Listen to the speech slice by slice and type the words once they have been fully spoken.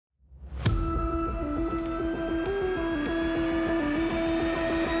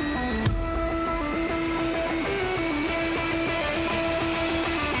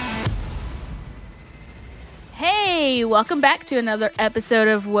welcome back to another episode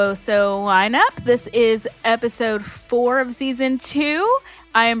of WOSO Lineup. This is episode 4 of season 2.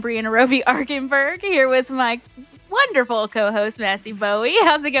 I am Brianna Roby Arkenberg here with my wonderful co-host, Massey Bowie.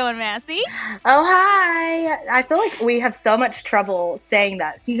 How's it going, Massey? Oh, hi. I feel like we have so much trouble saying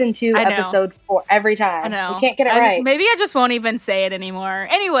that. Season 2, episode 4, every time. I know. We can't get it right. Maybe I just won't even say it anymore.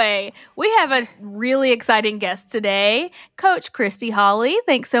 Anyway, we have a really exciting guest today, Coach Christy Holly.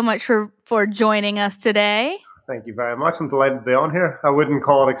 Thanks so much for joining us today. Thank you very much. I'm delighted to be on here. I wouldn't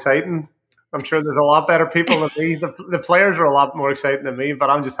call it exciting. I'm sure there's a lot better people than me. The players are a lot more exciting than me, but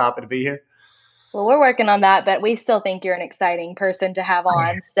I'm just happy to be here. Well, we're working on that, but we still think you're an exciting person to have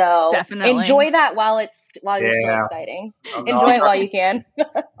on. So Definitely. Enjoy that while you're still exciting. Enjoy it while you can.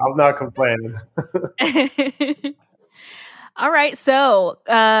 I'm not complaining. All right. So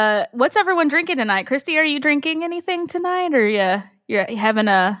what's everyone drinking tonight? Christy, are you drinking anything tonight, or you're having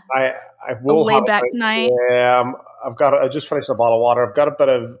a laid back night? Yeah, I just finished a bottle of water. I've got a bit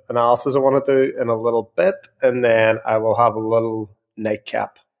of analysis I want to do in a little bit, and then I will have a little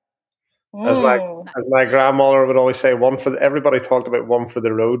nightcap. As my grandmother would always say, everybody talked about one for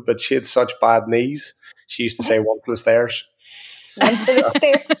the road, but she had such bad knees. She used to say one for the stairs. One for the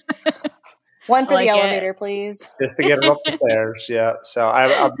stairs. One for the elevator, please. Just to get her up the stairs, yeah. So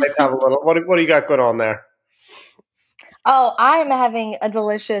I might have a little. What do you got going on there? Oh, I am having a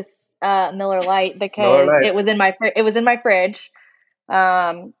delicious Miller Lite because it was in my fridge,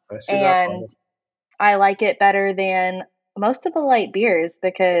 and I like it better than most of the light beers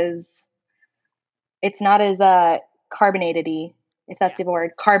because it's not as carbonated-y, if that's the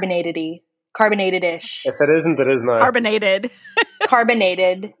word, carbonated-ish. If it isn't, it is not. Carbonated.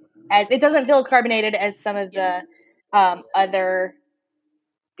 Carbonated. As it doesn't feel as carbonated as some of the other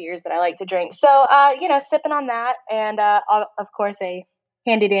beers that I like to drink. So, sipping on that, and of course a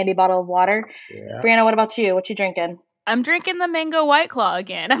handy-dandy bottle of water. Yeah. Brianna, what about you? What you drinking? I'm drinking the Mango White Claw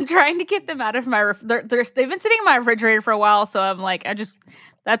again. I'm trying to get them out of my they've been sitting in my refrigerator for a while, so I'm like,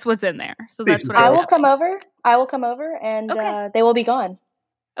 that's what's in there. So that's what I will come over, and they will be gone.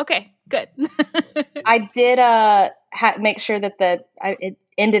 Okay, good. I did make sure that it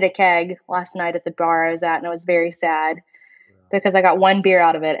ended a keg last night at the bar I was at, and I was very sad because I got one beer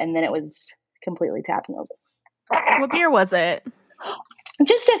out of it, and then it was completely tapped. And I was like, what beer was it?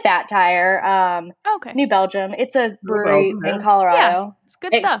 Just a Fat Tire. Okay. New Belgium. It's a brewery in Colorado. Yeah, it's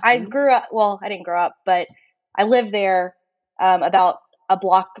good stuff. I grew up. Well, I didn't grow up, but I lived there about a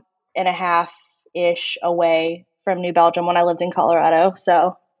block and a half-ish away from New Belgium when I lived in Colorado.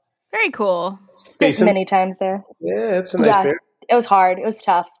 So very cool. Spent many times there. Yeah, it's a nice beer. It was hard. It was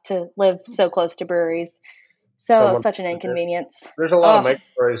tough to live so close to breweries. So it was such an inconvenience. There's a lot of micro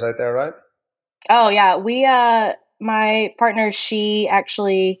breweries out there, right? Oh yeah, we my partner, she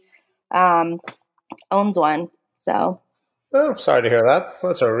actually owns one. So. Oh, sorry to hear that.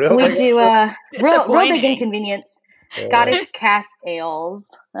 That's a real. We do real big inconvenience. Yeah. Scottish cask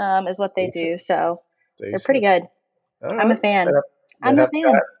ales is what they do. So they're pretty good. Right. I'm a fan. I'm a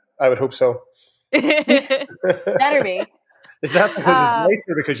fan. I would hope so. Better be. Is that because it's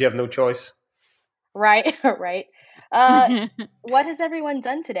nicer because you have no choice? Right, right. What has everyone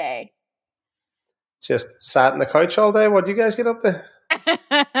done today? Just sat on the couch all day. What do you guys get up to?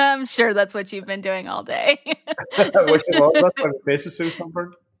 I'm sure that's what you've been doing all day. I wish it was. That's my face is so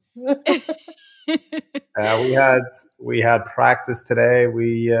sunburned. We had practice today.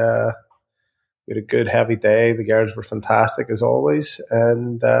 We had a good heavy day. The girls were fantastic as always,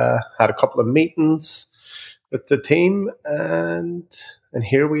 and had a couple of meetings with the team, and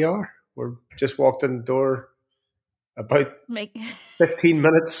here we are. We're just walked in the door about 15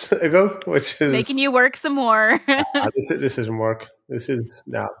 minutes ago, which is making you work some more. This isn't work. This is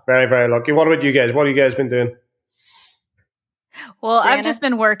very, very lucky. What about you guys? What have you guys been doing? Well, Brianna? I've just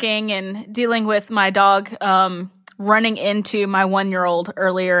been working and dealing with my dog running into my 1-year-old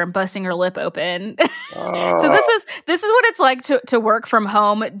earlier and busting her lip open. So this is what it's like to work from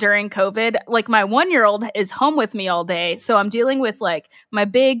home during COVID. Like my 1-year-old is home with me all day, so I'm dealing with like my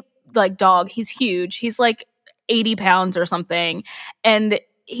big dog. He's huge. He's like 80 pounds or something, and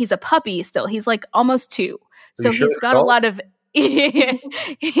he's a puppy still. He's like almost 2, so he's got a lot of. He's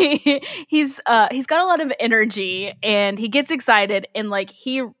got a lot of energy, and he gets excited, and like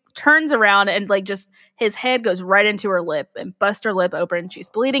he turns around and like just his head goes right into her lip and busts her lip open. She's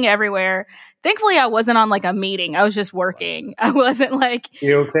bleeding everywhere. Thankfully, I wasn't on like a meeting. I was just working. I wasn't like.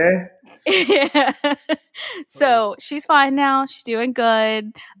 You okay? Yeah. So she's fine now. She's doing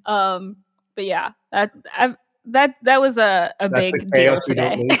good. But yeah, that was a big deal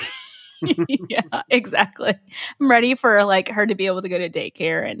today. Yeah, exactly. I'm ready for like her to be able to go to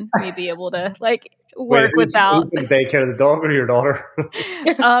daycare and me be able to like work without. Who's going to take care of the dog or your daughter?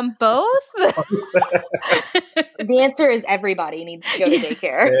 Both. The answer is everybody needs to go to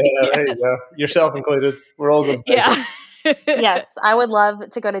daycare. Yeah, there you go. Yourself included. We're all good. Yeah. Yes, I would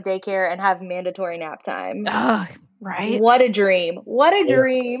love to go to daycare and have mandatory nap time. Oh, right. What a dream. What a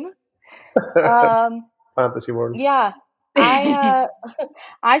dream. Fantasy world. Yeah.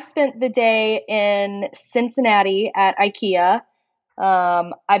 I spent the day in Cincinnati at IKEA.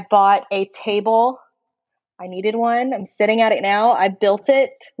 I bought a table. I needed one. I'm sitting at it now. I built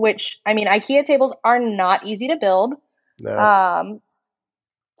it, which, I mean, IKEA tables are not easy to build. No.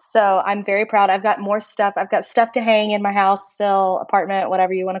 So I'm very proud. I've got more stuff. I've got stuff to hang in my house still, apartment,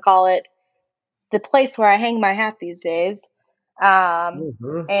 whatever you want to call it. The place where I hang my hat these days.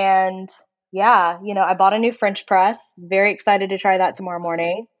 And yeah, I bought a new French press. Very excited to try that tomorrow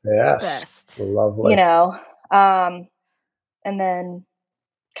morning. Yes. Best. Lovely. And then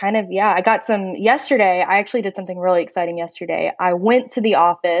I got some yesterday. I actually did something really exciting yesterday. I went to the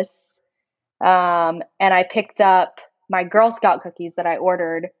office and I picked up my Girl Scout cookies that I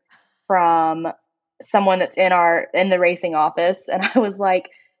ordered from someone that's in the racing office. And I was like,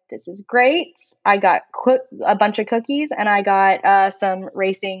 this is great. I got a bunch of cookies and I got some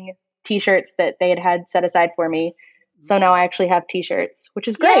racing t-shirts that they had set aside for me. So now I actually have t-shirts, which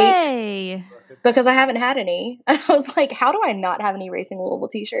is great. Yay. Because I haven't had any. And I was like, how do I not have any Racing Louisville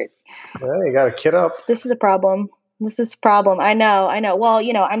t-shirts? Well, you got to kit up. This is a problem. I know. Well,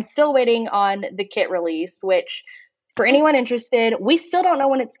 I'm still waiting on the kit release, which for anyone interested, we still don't know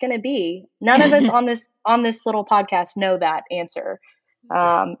when it's going to be. None of us on this little podcast know that answer.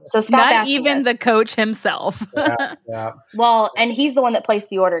 So stop Not asking even us. The coach himself. Yeah. Well, and he's the one that placed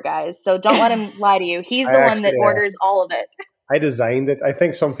the order, guys. So don't let him lie to you. He's the one that orders all of it. I designed it. I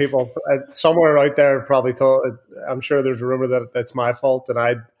think some people somewhere out there probably thought. I'm sure there's a rumor that it's my fault and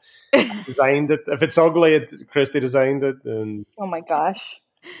I designed it. If it's ugly, Christy designed it. And oh my gosh.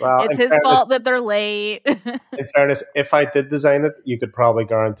 Well, it's his fault that they're late. In fairness, if I did design it, you could probably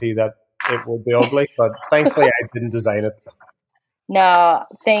guarantee that it would be ugly. But thankfully, I didn't design it. No,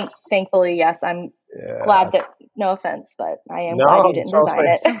 thankfully, yes. I'm glad that. No offense, but I am glad you didn't design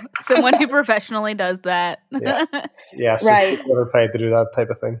it. Someone who professionally does that. Yes, right. People are paid to do that type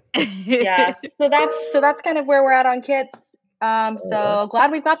of thing. Yeah. So that's kind of where we're at on kits. So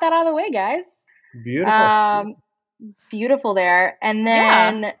glad we've got that out of the way, guys. Beautiful. Beautiful there. And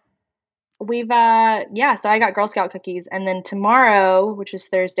then we've so I got Girl Scout cookies, and then tomorrow, which is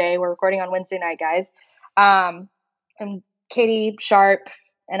Thursday, we're recording on Wednesday night, guys. And Katie Sharp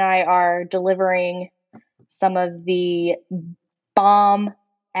and I are delivering some of the bomb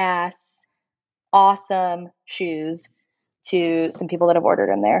ass awesome shoes to some people that have ordered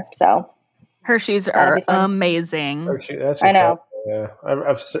them there. So her shoes are amazing. I know. Yeah,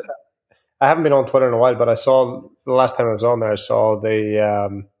 I haven't been on Twitter in a while, but I saw the last time I was on there. I saw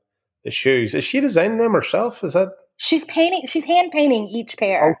the shoes. Is she designing them herself? Is that? She's hand painting each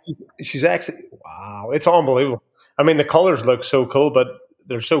pair. She's actually wow! It's unbelievable. I mean, the colors look so cool, but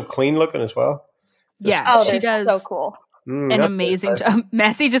they're so clean looking as well. She does so cool. An amazing job.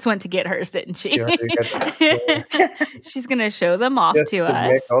 Massey just went to get hers, didn't she? She's going to show them off to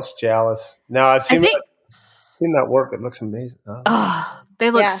us. Make us jealous. No, I've seen that work. It looks amazing. Oh,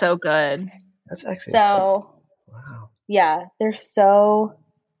 they look so good. That's actually wow. Yeah, they're so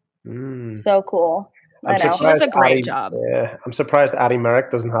cool. I know. She does a great job. Yeah, I'm surprised Addie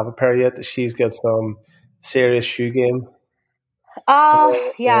Merrick doesn't have a pair yet. She's got some serious shoe game.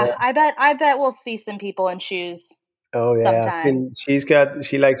 I bet we'll see some people in shoes. Oh yeah, sometime.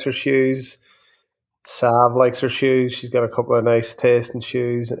 She likes her shoes. Sav likes her shoes. She's got a couple of nice tasting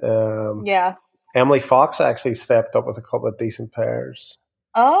shoes. Emily Fox actually stepped up with a couple of decent pairs.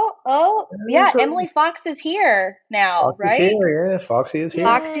 Yeah. Emily Fox is here now, Foxy's right? Here, yeah, Foxy is here.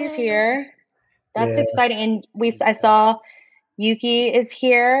 Foxy's here. That's exciting. And I saw Yuki is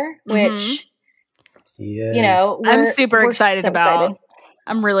here, which I'm super excited about.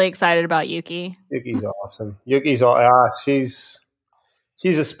 I'm really excited about Yuki. Yuki's awesome.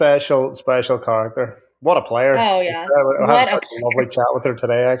 She's a special character. What a player! Oh yeah, I had such a lovely chat with her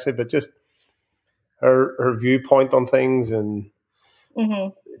today, actually. But just her viewpoint on things, and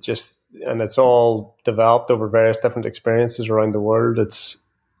and it's all developed over various different experiences around the world. It's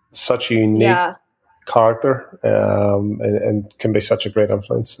such a unique character, and can be such a great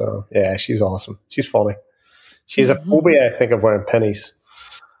influence. So yeah, she's awesome. She's funny. She has a phobia, I think, of wearing pennies.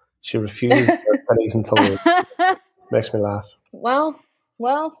 She refuses to wear pennies until it makes me laugh. Well.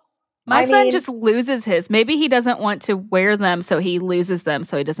 My son just loses his. Maybe he doesn't want to wear them, so he loses them,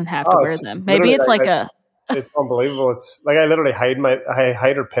 so he doesn't have to wear them. Maybe it's like a it's unbelievable. It's like I literally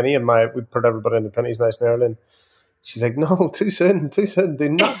hide her penny in my. We put everybody in the pennies nice and early. And she's like, no, too soon. Do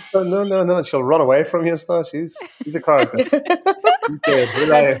not. No. And she'll run away from you and stuff. She's a character.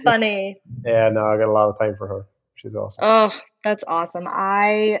 That's funny. Yeah, no, I got a lot of time for her. She's awesome. Oh, that's awesome.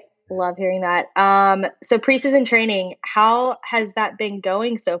 I love hearing that. So preseason training, how has that been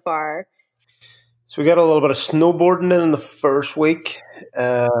going so far? So we got a little bit of snowboarding in the first week.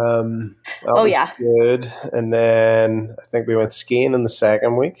 Yeah, good. And then I think we went skiing in the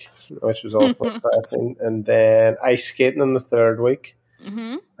second week, which was also interesting. And then ice skating in the third week.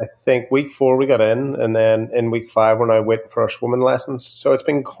 Mm-hmm. I think week 4 we got in, and then in week 5 we're now waiting for our swimming lessons. So it's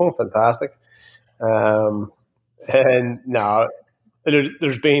been going fantastic. And now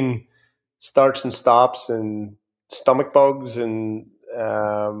there's been starts and stops and stomach bugs and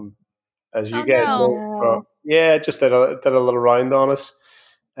as you guys know, yeah, just did a little round on us.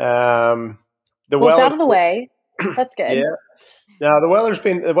 It's out of the way. That's good. Yeah. Now the weather's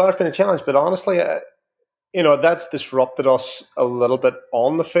been a challenge, but honestly, that's disrupted us a little bit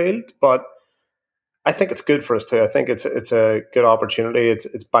on the field. But I think it's good for us too. I think it's a good opportunity.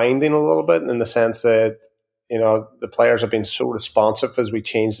 It's binding a little bit in the sense that the players have been so responsive as we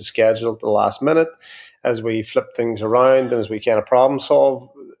change the schedule at the last minute, as we flip things around, and as we kind of problem solve.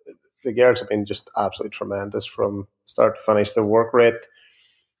 The girls have been just absolutely tremendous from start to finish. The work rate,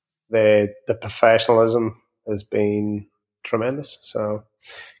 the professionalism has been tremendous. So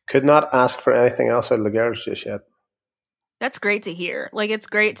could not ask for anything else out of the girls just yet. That's great to hear. Like, it's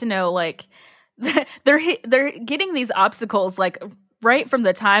great to know, like, they're getting these obstacles, like, right from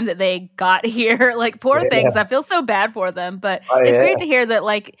the time that they got here. Like, poor things. I feel so bad for them, but it's great to hear that,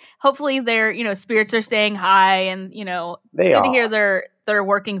 like, hopefully their, spirits are staying high, and, it's good to hear they're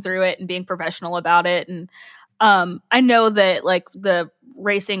working through it and being professional about it. And I know that, like, the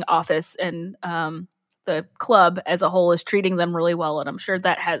racing office and the club as a whole is treating them really well, and I'm sure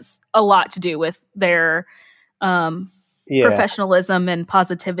that has a lot to do with their professionalism and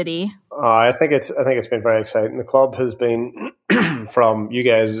positivity. I think it's been very exciting. The club has been from you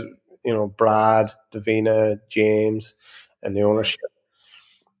guys, Brad, Davina, James, and the ownership.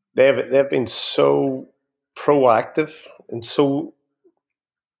 They've been so proactive and so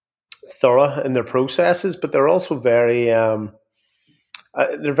thorough in their processes, but they're also very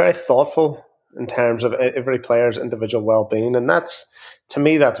they're very thoughtful in terms of every player's individual well-being, and that's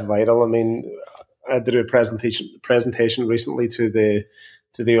vital. I mean, I did a presentation recently to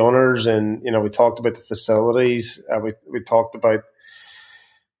the owners, and we talked about the facilities. We talked about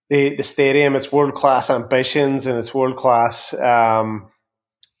the stadium, its world-class ambitions and its world-class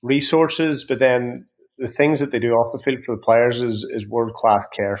resources, but then the things that they do off the field for the players is world-class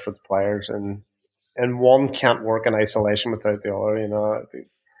care for the players, and one can't work in isolation without the other.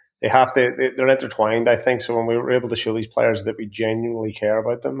 They have to. They're intertwined, I think. So when we were able to show these players that we genuinely care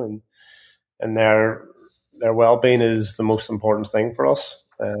about them and their well-being is the most important thing for us,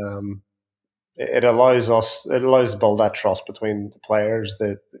 it allows to build that trust between the players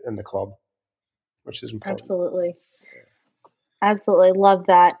and the club, which is important. Absolutely love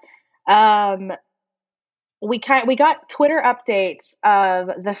that. We got Twitter updates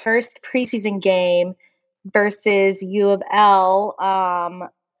of the first preseason game versus U of L.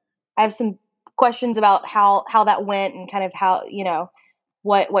 I have some questions about how that went and kind of how,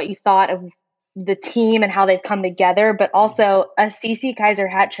 what you thought of the team and how they've come together, but also a Cece Kaiser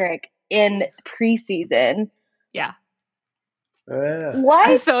hat trick in preseason. Yeah. What?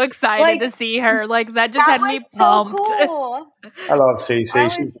 I'm so excited to see her. Like, that just had me pumped. So cool. I love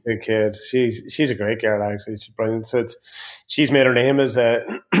Cece. She's a good kid. She's a great girl, actually. She's brilliant. So she's made her name as a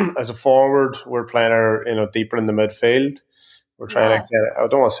forward. We're playing her, deeper in the midfield. We're trying to I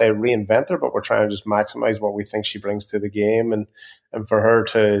don't want to say reinvent her, but we're trying to just maximize what we think she brings to the game, and for her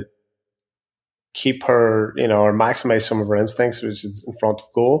to keep her, or maximize some of her instincts, which is in front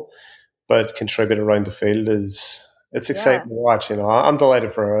of goal, but contribute around the field it's exciting to watch. I'm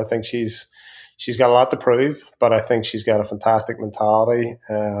delighted for her. I think she's got a lot to prove, but I think she's got a fantastic mentality.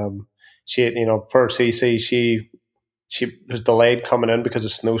 She, per CC, she was delayed coming in because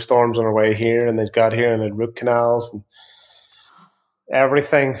of snowstorms on her way here, and they got here and had root canals and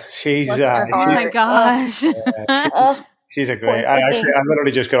everything. She's oh my gosh. She's a great. I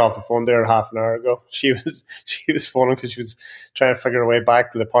literally just got off the phone there half an hour ago. She was phoning because she was trying to figure her way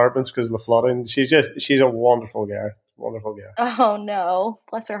back to the apartments because of the flooding. She's a wonderful girl. Wonderful girl. Oh no,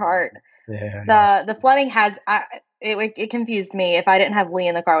 bless her heart. Yeah. The flooding has it confused me. If I didn't have Lee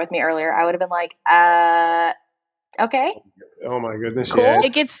in the car with me earlier, I would have been like, okay. Oh my goodness. Cool. Yeah.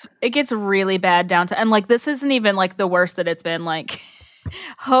 It gets really bad down to, and like, this isn't even like the worst that it's been. Like,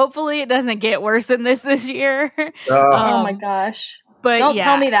 Hopefully it doesn't get worse than this year. Oh my gosh. But don't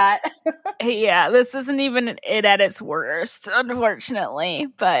tell me that. Yeah, this isn't even it at its worst, unfortunately.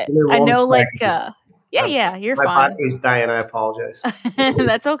 But I know, you're my fine. My battery's dying. I apologize.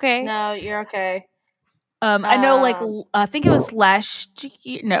 That's okay. No, you're okay. I know, I think it was last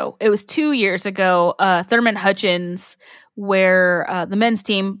year. No, it was 2 years ago. Thurman Hutchins, where the men's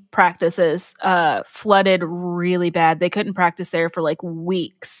team practices, flooded really bad. They couldn't practice there for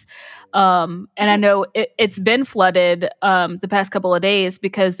weeks. And I know it's been flooded the past couple of days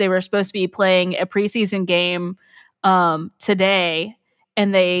because they were supposed to be playing a preseason game today,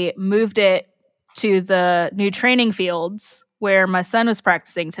 and they moved it to the new training fields where my son was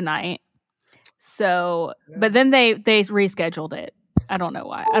practicing tonight. So, but then they rescheduled it. I don't know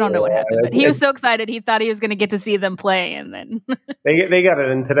why. I don't know what happened. But he was so excited. He thought he was going to get to see them play, and then they got it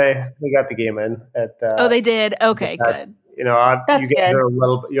in today. They got the game in. Oh, they did. Okay, good. You guys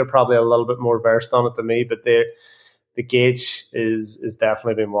are you're probably a little bit more versed on it than me, but the gauge is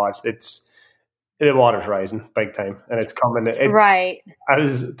definitely being watched. The water's rising big time, and it's coming. Right. I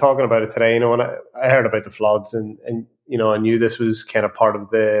was talking about it today. When I heard about the floods, and I knew this was kind of part of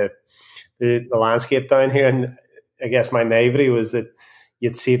the landscape down here, and I guess my naivety was that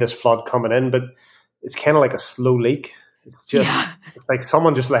you'd see this flood coming in, but it's kind of like a slow leak. It's just it's like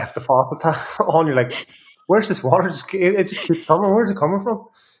someone just left the faucet on. You're like, where's this water? It just keeps coming. Where's it coming from?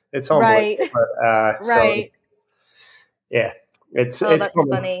 It's on right. But, right. So, yeah, it's that's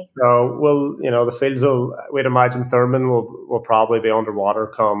coming. Funny. So the fields will. We'd imagine Thurman will probably be underwater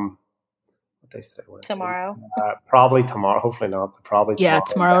come. Tomorrow. Probably tomorrow. Hopefully not. Probably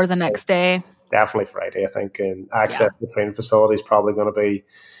tomorrow or the next day. Definitely Friday, I think. And access to the training facility is probably going to be,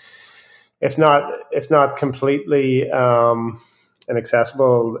 if not completely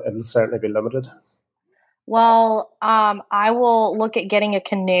inaccessible, it'll certainly be limited. Well, I will look at getting a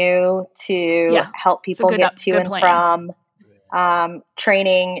canoe to help people get to and from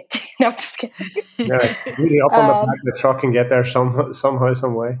training. No, I'm just kidding. Really up on the back of the truck and get there somehow,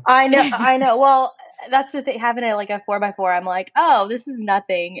 some way. I know. Well, that's the thing. Having a 4x4, I'm like, oh, this is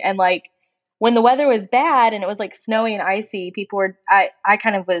nothing. And when the weather was bad and it was snowy and icy, people were. I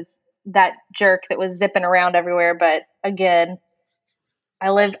kind of was that jerk that was zipping around everywhere. But again, I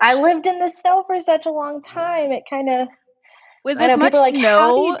lived in the snow for such a long time. It kind of with this much snow.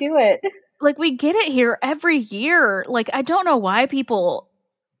 How do you do it? We get it here every year. I don't know why people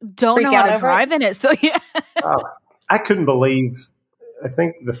don't know how to drive in it. So yeah, I couldn't believe. I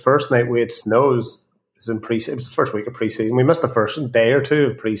think the first night we had snows was in preseason. It was the first week of preseason. We missed the first day or two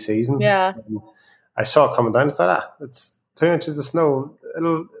of preseason. Yeah, I saw it coming down. I thought, it's 2 inches of snow.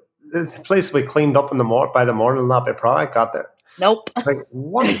 The place will be cleaned up by the morning. Not by Friday. I got there. Nope.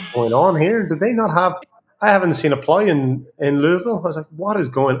 What is going on here? Did they not have? I haven't seen a plow in Louisville. I was like, what is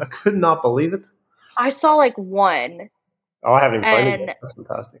going? I could not believe it. I saw one. Oh, I haven't even found it. That's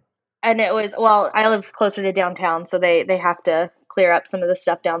fantastic. And it was, I live closer to downtown, so they have to clear up some of the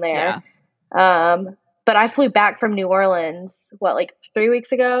stuff down there. Yeah. But I flew back from New Orleans, 3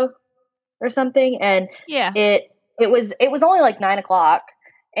 weeks ago or something, and it was only 9:00,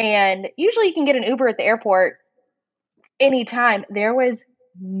 and usually you can get an Uber at the airport anytime. There was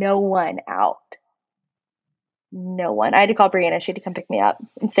no one out. No one. I had to call Brianna. She had to come pick me up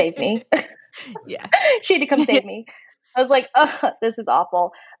and save me. Yeah. She had to come save me. I was like, this is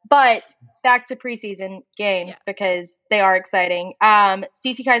awful. But back to preseason games because they are exciting.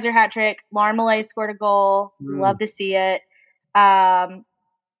 Cece Kaiser hat trick. Lauren Millay scored a goal. Love to see it. How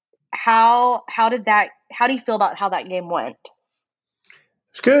do you feel about how that game went?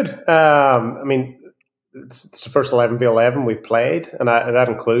 It's good. It's the first 11v11 we've played, and that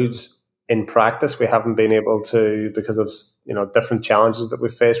includes in practice. We haven't been able to, because of different challenges that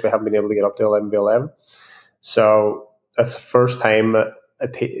we've faced, we haven't been able to get up to 11v11. So that's the first time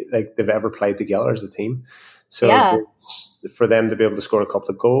they've ever played together as a team. So for them to be able to score a couple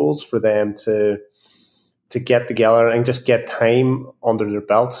of goals, for them to get together and just get time under their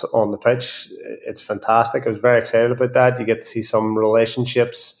belts on the pitch, it's fantastic. I was very excited about that. You get to see some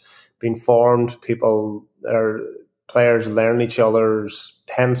relationships being formed. Players learn each other's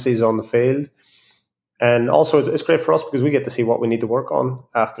tendencies on the field. And also it's great for us because we get to see what we need to work on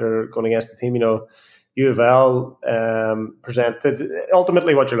after going against the team. U of L presented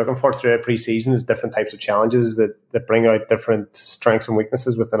ultimately what you're looking for throughout pre-season is different types of challenges that bring out different strengths and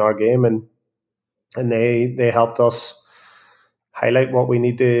weaknesses within our game, and they helped us highlight what we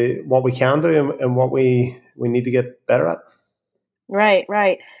can do and what we need to get better at.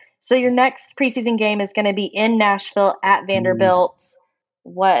 Right. So your next preseason game is going to be in Nashville at Vanderbilt.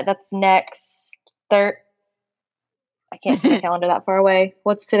 That's next I can't see my calendar that far away.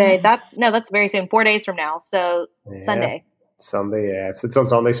 What's today? That's very soon. 4 days from now. So Sunday. Sunday, yeah. It's on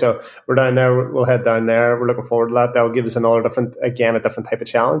Sunday. So we're down there. We'll head down there. We're looking forward to that. That'll give us a different type of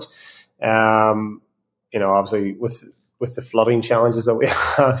challenge. Obviously with the flooding challenges that we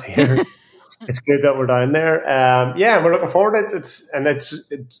have here, it's good that we're down there. We're looking forward to it.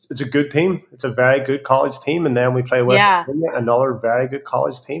 It's a good team. It's a very good college team. And then we play West Virginia, another very good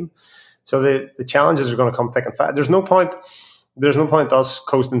college team. So the challenges are going to come thick and fast. There's no point us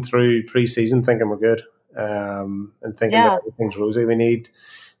coasting through preseason thinking we're good and thinking that everything's rosy. We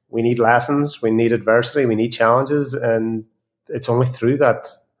need lessons. We need adversity. We need challenges, and it's only through that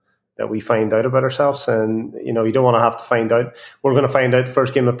we find out about ourselves. And you don't want to have to find out. We're going to find out the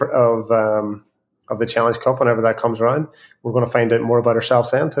first game of the Challenge Cup whenever that comes around. We're going to find out more about ourselves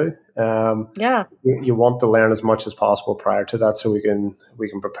then too. You want to learn as much as possible prior to that, so we can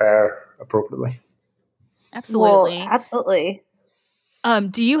prepare appropriately. Absolutely. Well, absolutely.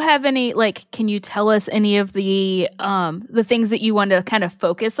 Do you have any, can you tell us any of the things that you want to kind of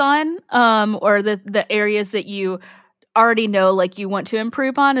focus on, or the areas that you already know, you want to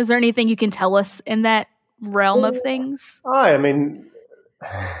improve on? Is there anything you can tell us in that realm of things? I mean,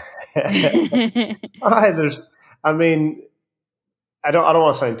 I don't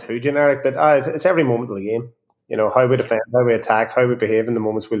want to sound too generic, but it's every moment of the game. How we defend, how we attack, how we behave in the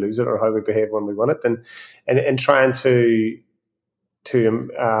moments we lose it, or how we behave when we win it, and trying to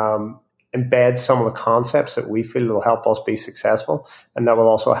embed some of the concepts that we feel will help us be successful, and that will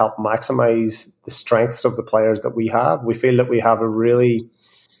also help maximize the strengths of the players that we have. We feel that we have a really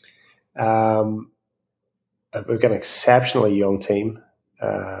we've got an exceptionally young team.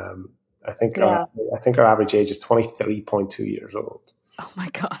 I think our average age is 23.2 years old. Oh my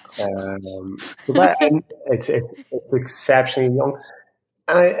gosh! It's exceptionally young,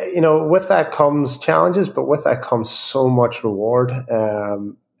 and with that comes challenges, but with that comes so much reward.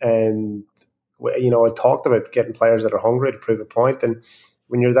 And I talked about getting players that are hungry to prove a point, and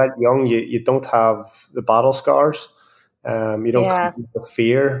when you're that young, you don't have the battle scars. You don't come with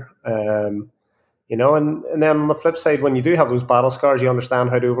fear. And then on the flip side, when you do have those battle scars, you understand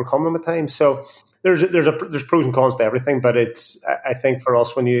how to overcome them at times. So there's pros and cons to everything, but I think for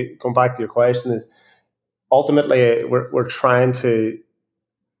us, when you come back to your question, is ultimately we're trying to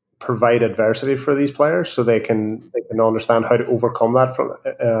provide adversity for these players so they can understand how to overcome that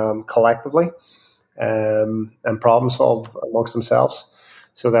from collectively and problem solve amongst themselves,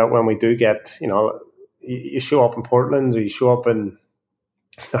 so that when we do get you show up in Portland or you show up in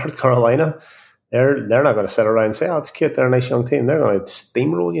North Carolina, they're not going to sit around and say, "Oh, it's cute, they're a nice young team." They're going to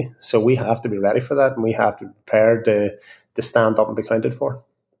steamroll you. So we have to be ready for that, and we have to be prepared to stand up and be counted for.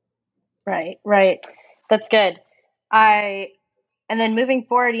 Right. That's good. And then moving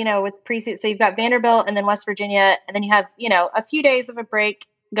forward, with preseason, so you've got Vanderbilt and then West Virginia, and then you have, a few days of a break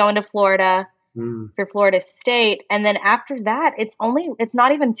going to Florida for Florida State. And then after that, it's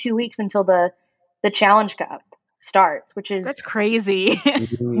not even 2 weeks until the Challenge Cup starts, which is... That's crazy.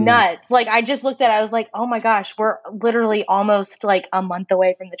 Nuts. I just looked at it, I was like, oh my gosh, we're literally almost a month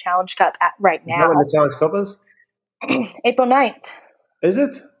away from the Challenge Cup right now. You know when the Challenge Cup is? April 9th. Is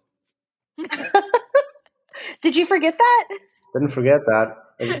it? Did you forget that? Didn't forget that.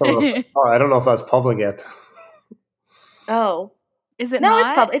 I just don't know. I don't know if that's public yet. Oh, is it? No, not?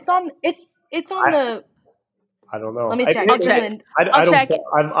 It's public. It's on the. I don't know. Let me check. I'll check. I'll check.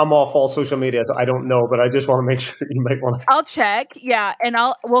 I'm off all social media, so I don't know. But I just want to make sure you might want to. I'll check. Yeah, and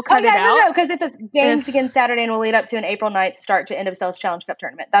we'll cut it out. No, because it's games begin Saturday and will lead up to an April 9th start to NWSL's Challenge Cup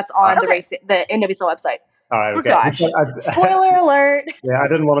tournament. That's on the NWSL website. All right. Okay. Oh gosh! Spoiler alert. Yeah, I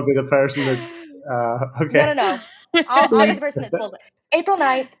didn't want to be the person that. Okay. No. I'll be the person that spoils it. April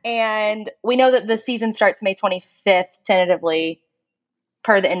 9th, and we know that the season starts May 25th, tentatively,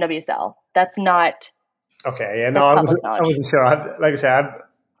 per the NWSL. That's not... Okay, yeah, no, I wasn't sure. Like I said, I've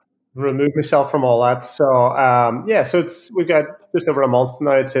removed myself from all that. So, so we've got just over a month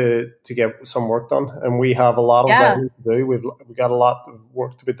now to get some work done, and we have a lot of learning to do. We've got a lot of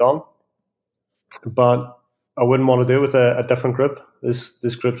work to be done, but I wouldn't want to do it with a different group.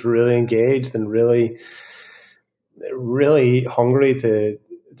 This group's really engaged and really hungry to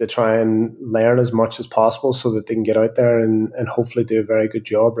try and learn as much as possible so that they can get out there and hopefully do a very good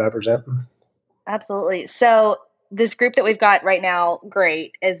job representing. Absolutely. So this group that we've got right now,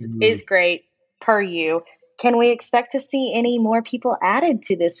 great, is great per you. can we expect to see any more people added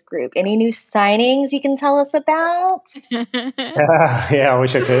to this group? Any new signings you can tell us about? Yeah, I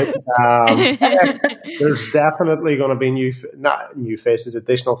wish I could. There's definitely going to be not new faces,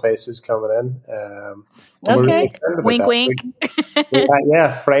 additional faces coming in. Okay. Wink, wink.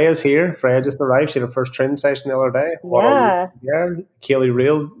 Yeah, Freya's here. Freya just arrived. She had her first training session the other day. Yeah. Kaylee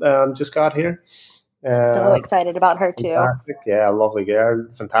Real just got here. So excited about her too. Fantastic. Yeah, lovely girl.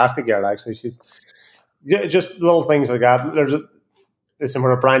 Fantastic girl, actually. She's just little things like that. Listen, we're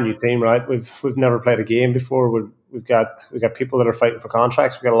a brand new team, right? We've never played a game before. We've got people that are fighting for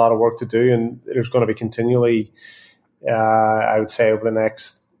contracts. We've got a lot of work to do, and there's going to be continually, I would say, over the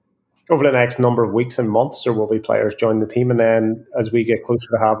next number of weeks and months, there will be players join the team, and then as we get closer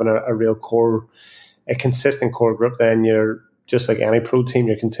to having a real core, a consistent core group, then you're just like any pro team,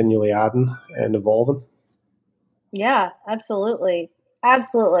 you're continually adding and evolving. Yeah, absolutely.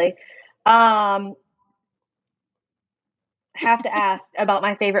 Have to ask about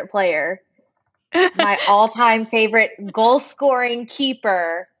my favorite player, my all-time favorite goal-scoring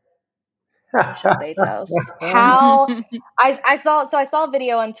keeper, Michelle Betos. How I saw a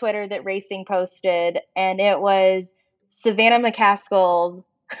video on Twitter that Racing posted, and it was Savannah McCaskill's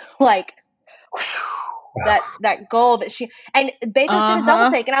like that goal that she and Betos did a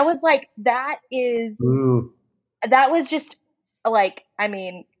double take, and I was like, that was just like, I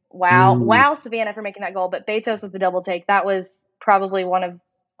mean, wow, Savannah for making that goal, but Betos with the double take, that was probably one of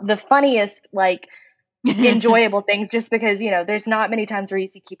the funniest, like, enjoyable things, just because, there's not many times where you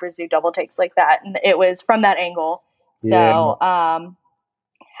see keepers do double takes like that, and it was from that angle. So,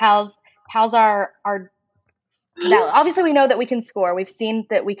 how's our now, obviously we know that we can score. We've seen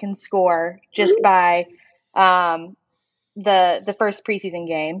that we can score just by the first preseason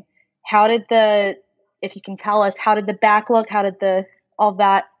game. If you can tell us, how did the back look? How did all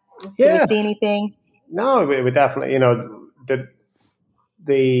that? Did we see anything? No, we definitely,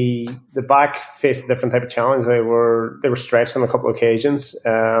 the back faced a different type of challenge. They were stretched on a couple of occasions,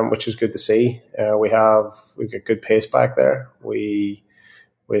 which is good to see. We've got good pace back there. We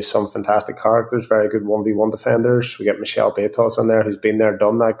have some fantastic characters, very good 1v1 defenders. We got Michelle Betos on there, who's been there,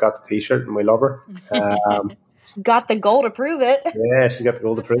 done that, got the t-shirt, and we love her. Got the goal to prove it. Yeah, she got the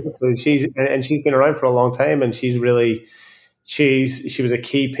goal to prove it. So she's been around for a long time, and she was a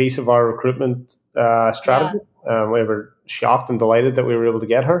key piece of our recruitment strategy. Yeah. We were shocked and delighted that we were able to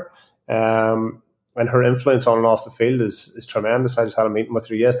get her. And her influence on and off the field is tremendous. I just had a meeting with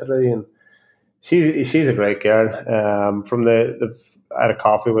her yesterday, and she's a great girl. I had a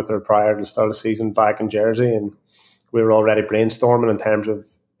coffee with her prior to the start of the season back in Jersey, and we were already brainstorming in terms of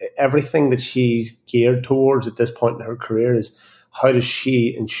everything that she's geared towards at this point in her career is how does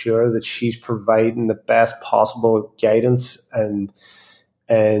she ensure that she's providing the best possible guidance and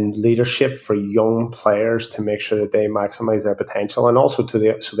leadership for young players to make sure that they maximize their potential, and also so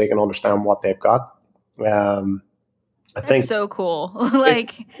they can understand what they've got. I think so cool.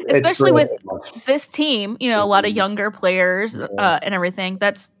 Especially with this team, a lot of younger players and everything.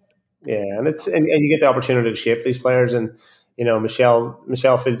 And you get the opportunity to shape these players. And Michelle,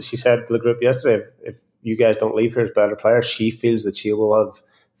 she said to the group yesterday, if you guys don't leave here as better players, she feels that she will have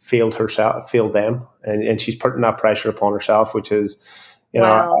failed them, and she's putting that pressure upon herself, which is,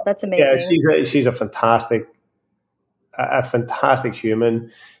 wow, that's amazing. Yeah, she's a fantastic human.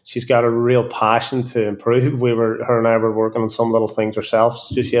 She's got a real passion to improve. Her and I were working on some little things ourselves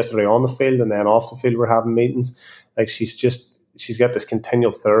just yesterday on the field, and then off the field we're having meetings. Like she's got this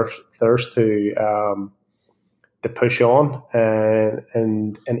continual thirst to push on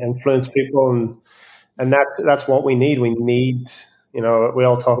and influence people, and that's what we need. We need, we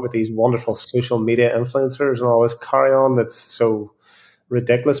all talk about these wonderful social media influencers and all this carry on that's so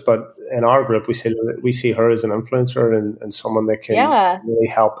ridiculous, but in our group we see her as an influencer and someone that can really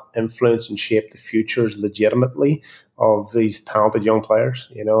help influence and shape the futures legitimately of these talented young players,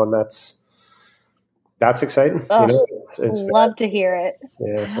 and that's exciting. It's love to hear it.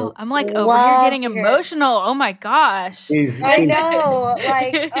 Yeah, so I'm like over here getting emotional. Oh my gosh. I know.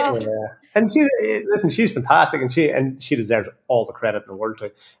 And she's fantastic, and she deserves all the credit in the world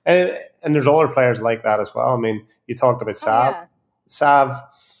too. And there's other players like that as well. I mean, you talked about Sav. Sav,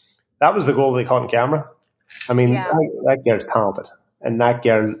 that was the goal they caught on camera. I mean, that girl's talented, and that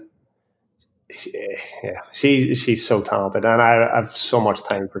girl, she's so talented, and I have so much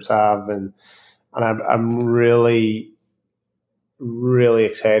time for Sav, and I'm really, really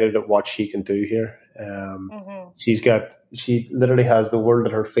excited at what she can do here. She literally has the world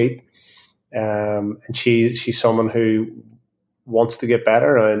at her feet, and she's someone who wants to get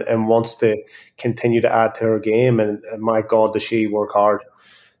better and wants to continue to add to her game, and my God, does she work hard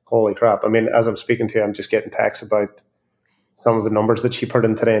holy crap. I mean, as I'm speaking to you, I'm just getting texts about some of the numbers that she put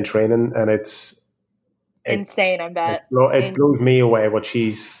in today in training, and it's insane. I bet it blows me away what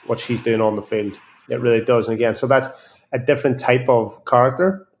she's doing on the field. It really does. And again, so that's a different type of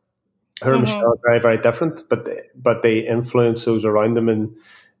character. Her and Michelle are very, very different, but they influence those around them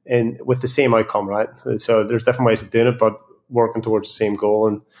and with the same outcome, right? So there's different ways of doing it, but working towards the same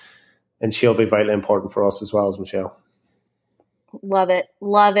goal, and she'll be vitally important for us as well as Michelle. Love it.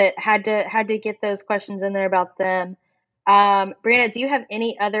 Had to get those questions in there about them. Brianna, do you have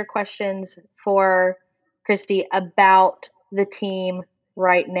any other questions for Christy about the team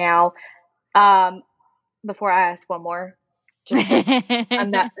right now? Before I ask one more, just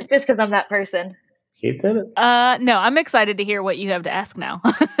because I'm that person. Keep doing it. No, I'm excited to hear what you have to ask now.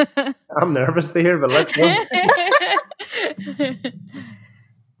 I'm nervous to hear, but let's go.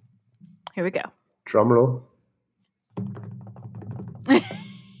 Here we go. Drum roll.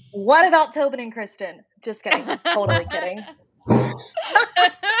 What about Tobin and Kristen? Just kidding. Totally kidding.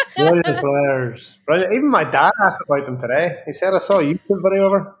 Brilliant players. Brilliant. Even my dad asked about them today. He said, I saw a YouTube video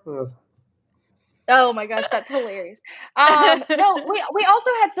over. Oh my gosh, that's hilarious. No, we also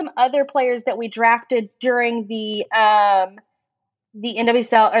had some other players that we drafted during the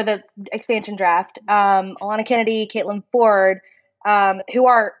NWSL or the expansion draft. Alana Kennedy, Caitlin Ford, who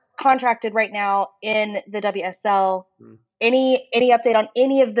are contracted right now in the WSL. Any update on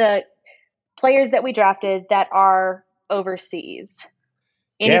any of the players that we drafted that are overseas?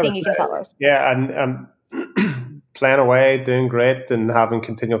 Anything you can tell us? Yeah, and playing away, doing great, and having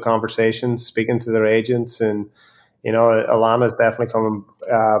continual conversations, speaking to their agents, and Alana's definitely coming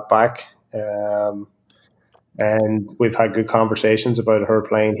back, and we've had good conversations about her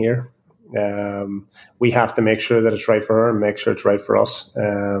playing here. We have to make sure that it's right for her and make sure it's right for us.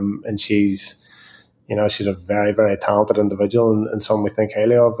 And she's a very, very talented individual and someone we think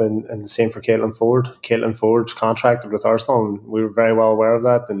highly of. And the same for Caitlin Ford. Caitlin Ford's contracted with Arsenal, and we were very well aware of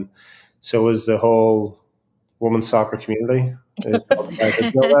that. And so is the whole women's soccer community. But I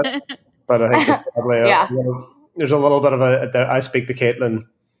think there's probably there's a little bit of I speak to Caitlin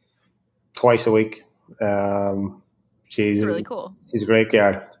twice a week. She's really cool. She's a great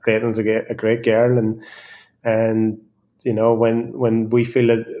girl. Caitlin's a great girl, and when we feel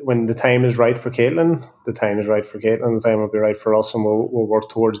that when the time is right for Caitlin, the time is right for Caitlin. The time will be right for us, and we'll work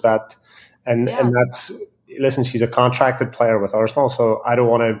towards that. And that's listen. She's a contracted player with Arsenal, so I don't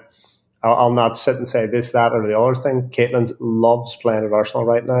want to. I'll not sit and say this, that, or the other thing. Caitlin loves playing at Arsenal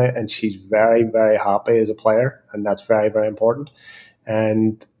right now, and she's very, very happy as a player, and that's very, very important.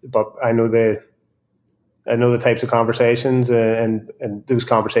 But I know the types of conversations, and those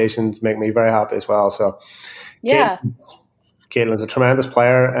conversations make me very happy as well. So, yeah, Caitlin's a tremendous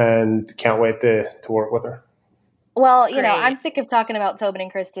player, and can't wait to work with her. Well, I'm sick of talking about Tobin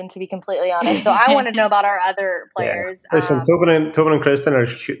and Kristen, to be completely honest. So I want to know about our other players. Yeah. Listen, Tobin and Kristen are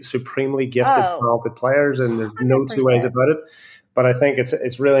supremely gifted, talented players, and there's 100%. No two ways about it. But I think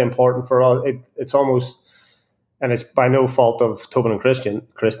it's really important for us. It's almost, and it's by no fault of Tobin and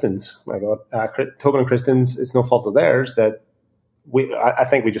Kristen's. My God, Tobin and Kristen's. It's no fault of theirs that I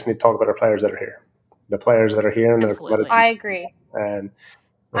think we just need to talk about our players that are here. The players that are here, and I agree. And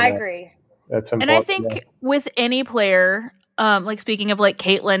I agree. That's important. And I think with any player, like speaking of like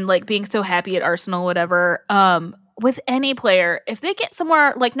Caitlin, like being so happy at Arsenal, whatever, with any player, if they get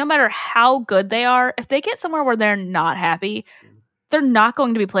somewhere, like no matter how good they are, if they get somewhere where they're not happy, they're not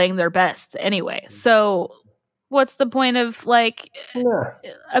going to be playing their best anyway. So what's the point of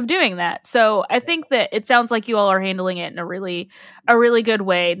of doing that? So I think that it sounds like you all are handling it in a really good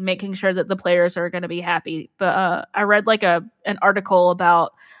way, making sure that the players are going to be happy. But I read like an article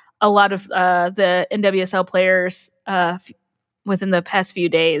about a lot of the NWSL players within the past few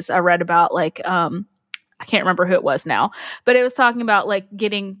days. I read about I can't remember who it was now, but it was talking about like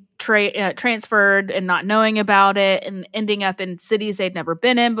getting transferred and not knowing about it and ending up in cities they'd never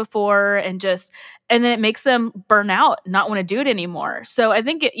been in before, and then it makes them burn out, not want to do it anymore. So I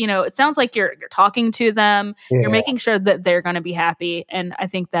think it sounds like you're talking to them, you're making sure that they're going to be happy, and I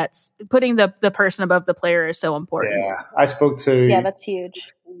think that's putting the person above the player is so important. Yeah, I spoke to. Yeah, that's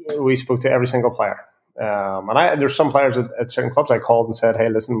huge. We spoke to every single player. And there's some players at certain clubs I called and said, hey,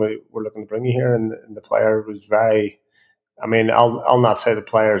 listen, we're looking to bring you here. And the player was very, I'll not say the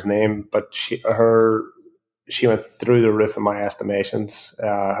player's name, but she went through the roof in my estimations.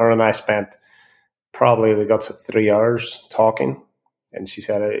 Her and I spent probably the guts of 3 hours talking. And she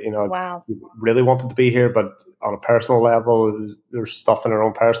said, wow, we really wanted to be here, but on a personal level, there's stuff in her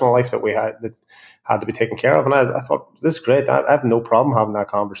own personal life that had to be taken care of. And I thought, this is great. I have no problem having that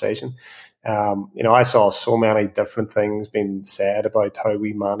conversation. I saw so many different things being said about how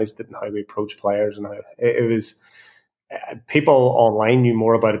we managed it and how we approached players, and how it was. People online knew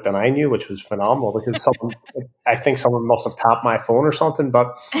more about it than I knew, which was phenomenal because I think someone must have tapped my phone or something.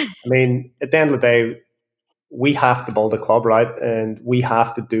 But I mean, at the end of the day, we have to build a club, right? And we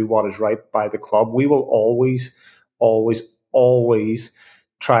have to do what is right by the club. We will always, always, always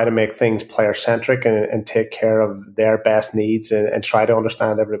try to make things player centric and take care of their best needs and try to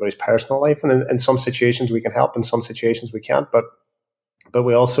understand everybody's personal life. And in some situations we can help, in some situations we can't. But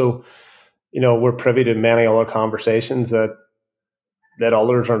we also, we're privy to many other conversations that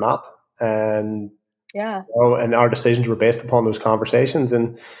others are not. And and our decisions were based upon those conversations.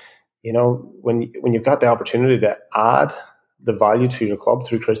 And when you've got the opportunity to add the value to your club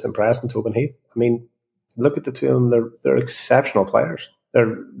through Christen Press and Tobin Heath, I mean, look at the two of them. They're exceptional players.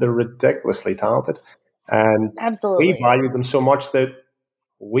 They're ridiculously talented, and absolutely, we valued them so much that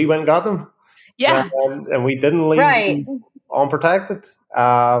we went and got them. Yeah, and we didn't leave them unprotected.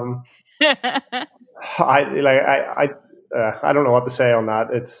 I don't know what to say on that.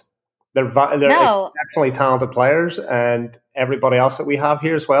 They're exceptionally talented players, and everybody else that we have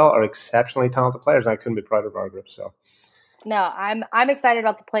here as well are exceptionally talented players. And I couldn't be prouder of our group. So, no, I'm excited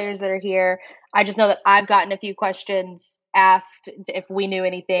about the players that are here. I just know that I've gotten a few questions asked if we knew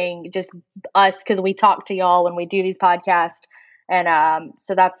anything, just us, because we talk to y'all when we do these podcasts, and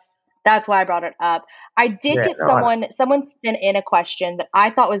so that's why I brought it up. I did get someone sent in a question that I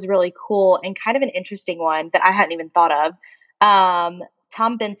thought was really cool and kind of an interesting one that I hadn't even thought of. Tom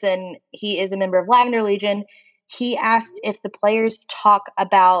Benson, he is a member of Lavender Legion. He asked if the players talk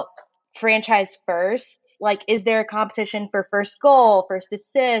about franchise firsts. Like, is there a competition for first goal, first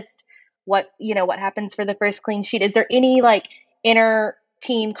assist? What happens for the first clean sheet? Is there any like inner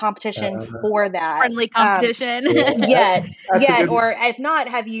team competition for that? Friendly competition? Yet, or if not,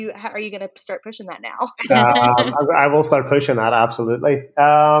 are you going to start pushing that now? I will start pushing that, absolutely.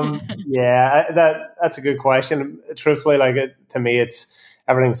 That's a good question. Truthfully, to me, it's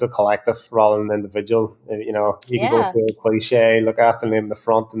everything's a collective rather than individual. You can go through a cliche, look after the name in the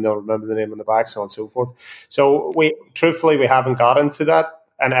front and they'll remember the name in the back, so on and so forth. So we haven't got into that.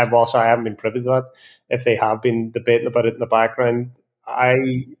 And I haven't been privy to that. If they have been debating about it in the background,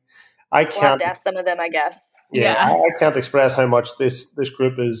 I can't. We'll have to ask some of them, I guess. Yeah. I can't express how much this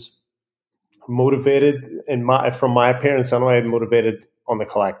group is motivated from my appearance anyway, motivated on the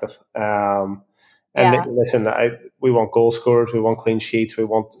collective. Listen, we want goal scorers, we want clean sheets, we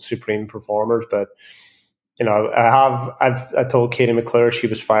want supreme performers, but. I told Katie McClure she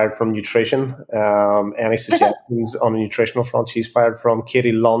was fired from nutrition. Any suggestions on the nutritional front, she's fired from.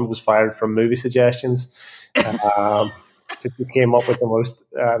 Katie Lund was fired from movie suggestions. She came up with the most.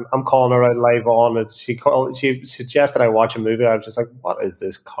 I'm calling her out live on. She suggested I watch a movie. I was just like, "What is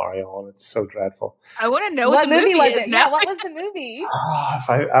this? Carry on! It's so dreadful." I want to know what the movie was. Yeah, what was the movie?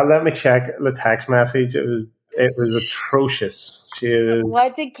 Let me check the text message. It was atrocious.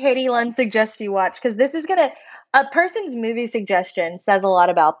 What did Katie Lund suggest you watch? Because this is a person's movie suggestion says a lot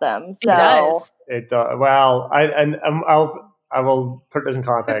about them. So it does. Well, I will put this in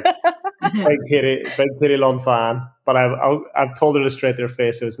context. big Katie Lund fan, but I've told her to straight to her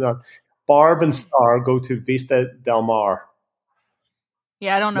face. It's not. Barb and Star go to Vista Del Mar.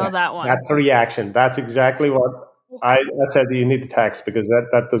 Yeah, I don't know that one. That's the reaction. That's exactly what I said. You need to text because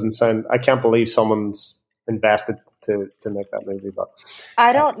that doesn't sound. I can't believe someone's invested to make that movie, but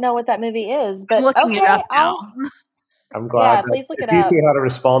I don't know what that movie is. But I'm looking it up now. I'm glad. Yeah, please look it up. If you had to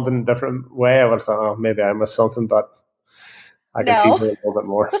respond in a different way, I would have thought, oh, maybe I missed something, but I can tease her a little bit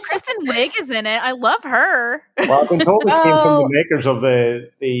more. Kristen Wiig is in it. I love her. Well, I've been told it came from the makers of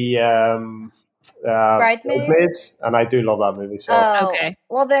the Bridesmaids, and I do love that movie. So okay.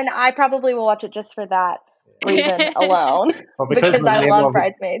 Well, then I probably will watch it just for that reason alone, because I love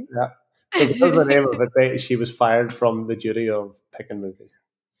Bridesmaids. Yeah. So because of the name of it, she was fired from the duty of picking movies.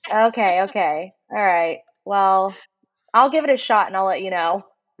 Okay. All right. Well, I'll give it a shot and I'll let you know.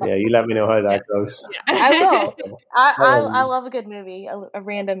 Yeah, you let me know how that goes. I will. I love a good movie, a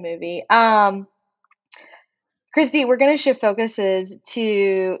random movie. Christy, we're going to shift focuses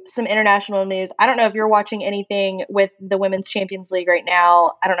to some international news. I don't know if you're watching anything with the Women's Champions League right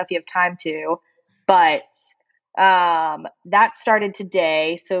now. I don't know if you have time to, but that started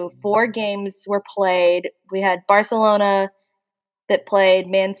today. So 4 games were played. We had Barcelona that played,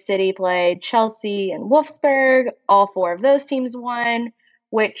 Man City played, Chelsea and Wolfsburg. All 4 of those teams won,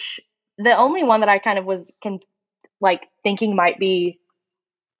 which the only one that I kind of was thinking might be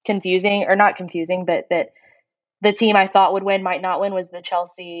confusing, or not confusing, but that the team I thought would win might not win, was the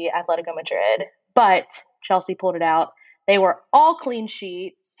Chelsea Atletico Madrid. But Chelsea pulled it out. They were all clean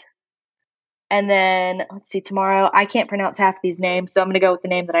sheets. And then, let's see, tomorrow, I can't pronounce half of these names, so I'm going to go with the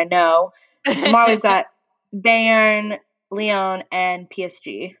name that I know. Tomorrow we've got Bayern, Lyon, and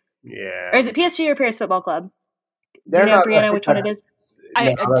PSG. Yeah. Or is it PSG or Paris Football Club? Do you know, Brianna, which one it is?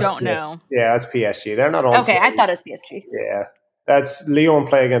 I don't know. Yeah, that's PSG. They're not on. Okay, I thought it was PSG. Yeah. That's Lyon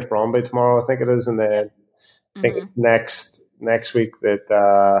play against Brøndby tomorrow, I think it is, and then I think it's next week that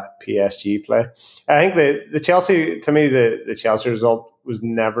PSG play. I think the Chelsea, to me, the Chelsea result was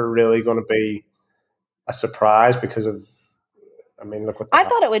never really going to be a surprise because of, I mean, look what I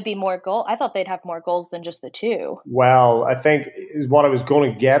thought it would be more goal. I thought they'd have more goals than just the 2. Well, I think what I was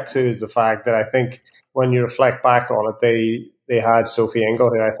going to get to is the fact that I think when you reflect back on it, they had Sophie Ingle,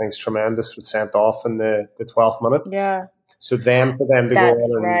 who I think is tremendous, was sent off in the 12th minute. Yeah. So then for them to go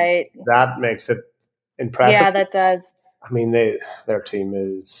in, and that makes it impressive. Yeah, that does. I mean, their team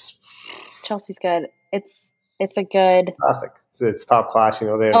is Chelsea's good. It's a good, fantastic. It's top class. They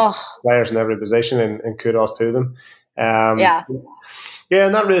have players in every position, and kudos to them. Yeah,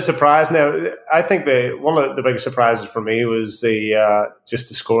 not really surprised. Now, I think one of the biggest surprises for me was just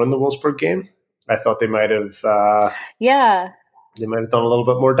the score in the Wolfsburg game. I thought they might have they might have done a little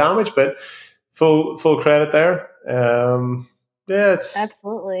bit more damage, but full credit there. It's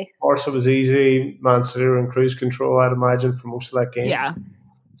absolutely. Barca was easy. Man City were in cruise control, I'd imagine, for most of that game. Yeah.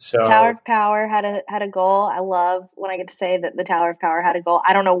 So Tower of Power had a goal. I love when I get to say that the Tower of Power had a goal.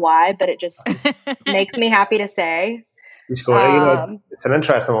 I don't know why, but it just makes me happy to say. He scored. It's an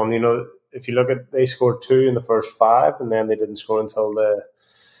interesting one. If you look at, they scored 2 in the first 5, and then they didn't score until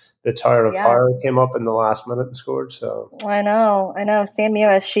the Tower of Power came up in the last minute and scored. So I know. Sam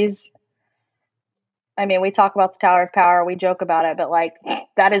Mewis, we talk about the Tower of Power, we joke about it, but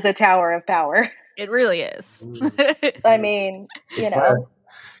that is a Tower of Power. It really is.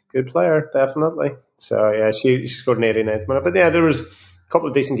 Good player, definitely. So yeah, she scored an 89th minute. But yeah, there was a couple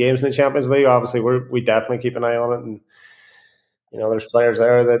of decent games in the Champions League. Obviously, we definitely keep an eye on it, and there's players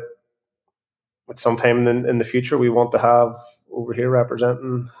there that at some time in the future we want to have over here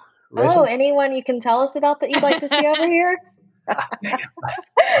representing racing. Oh, anyone you can tell us about that you'd like to see over here?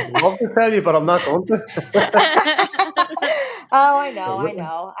 I'd love to tell you, but I'm not going to. Oh, I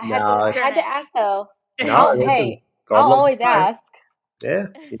know. I had to ask though. I'll always ask. Yeah,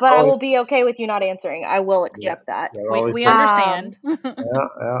 but I will be okay with you not answering. I will accept that. We understand.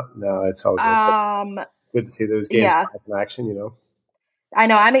 No, it's all good. Good to see those games in action. I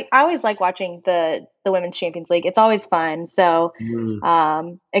know. I always like watching the Women's Champions League. It's always fun. So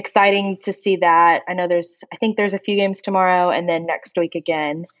exciting to see that. I know I think there's a few games tomorrow and then next week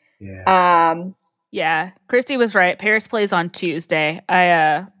again. Yeah. Christy was right. Paris plays on Tuesday.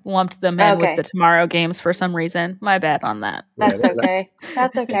 I lumped them in with the tomorrow games for some reason. My bad on that. That's okay.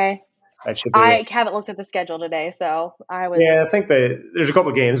 That's okay. I haven't looked at the schedule today, so I was. Yeah, I think there's a couple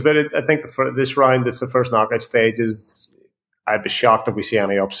of games, but I think this round, it's the first knockout stages. I'd be shocked if we see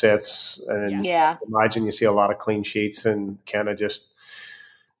any upsets. And imagine you see a lot of clean sheets and kind of just.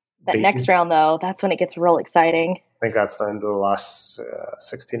 That next round, though, that's when it gets real exciting. I think that's down to the last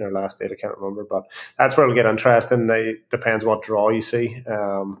 16 or last 8. I can't remember, but that's where it'll get interesting. It depends what draw you see.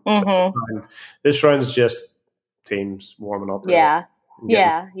 This round's just teams warming up. Really.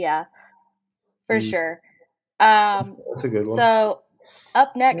 Yeah. For sure. That's a good one. So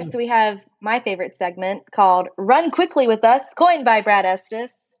up next, we have my favorite segment called Run Quickly With Us, coined by Brad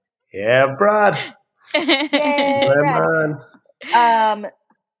Estes. Yeah, Brad. Yay, Brad.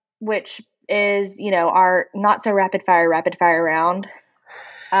 Which is, our not so rapid fire round.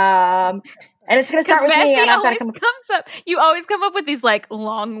 And it's going to start with me. And I've got to come up. You always come up with these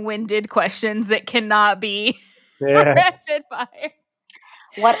long-winded questions that cannot be rapid fire.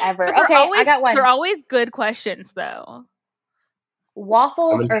 Whatever. Okay, I got one. They're always good questions, though.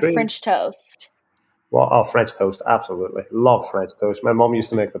 Waffles or French toast? Well, French toast, absolutely. Love French toast. My mom used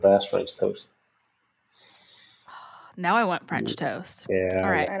to make the best French toast. Now I want French toast. Yeah. All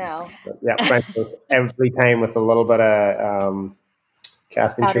right. I know. Yeah, French toast every time with a little bit of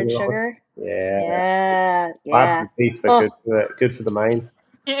casting sugar. Yeah. Bad for the teeth, but good for the mind.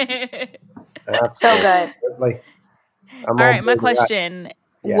 So good. All right, my question.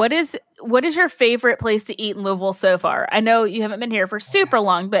 Yes. What is your favorite place to eat in Louisville so far? I know you haven't been here for super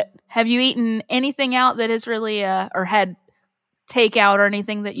long, but have you eaten anything out that is really or had takeout or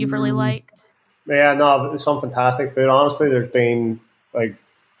anything that you've really liked? Yeah, no, it's some fantastic food. Honestly, there's been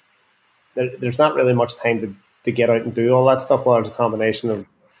there's not really much time to get out and do all that stuff. Well, it's a combination of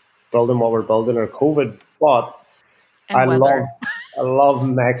building what we're building or COVID, but I love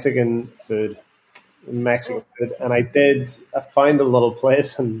Mexican food. And I found a little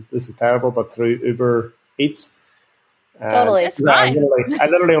place, and this is terrible, but through Uber Eats, Totally. It's fine. I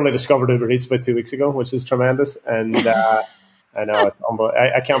literally only discovered Uber Eats about 2 weeks ago, which is tremendous. And I know it's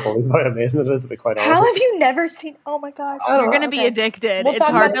I can't believe how amazing it is, to be quite honest. How have you never seen? Oh my gosh, you're going to be addicted. It's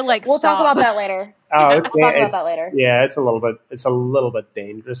hard to We'll talk about that later. We'll talk about that later. Yeah, it's a little bit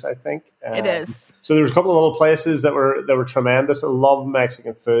dangerous, I think. It is. So there's a couple of little places that were tremendous. I love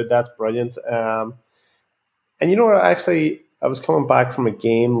Mexican food. That's brilliant. And you know what? Actually, I was coming back from a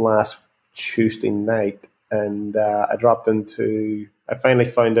game last Tuesday night, and I dropped into. I finally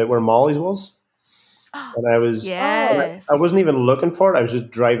found out where Molly's was. And I was, I wasn't even looking for it. I was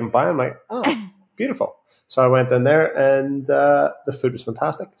just driving by. I'm like, oh, beautiful. So I went in there, and the food was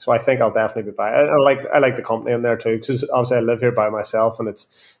fantastic. So I think I'll definitely be back. I like the company in there too, because obviously I live here by myself, and it's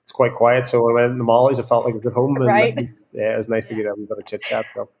quite quiet. So when I went to Molly's, I felt like I was at home. Right. And, it was nice to get everybody chit chat.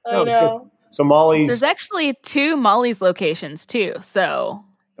 So, I know. So Molly's. There's actually 2 Molly's locations too. So.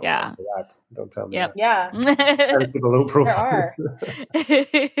 Don't tell me that. Yeah. There are.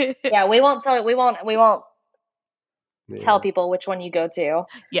 Yeah, we won't tell people which one you go to.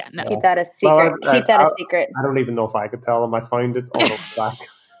 Yeah, no. Keep that a secret. Keep that a secret. I don't even know if I could tell them. I found it on the back.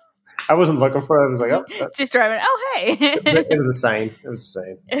 I wasn't looking for it. I was like, oh. Just driving. Oh, hey. It was a sign.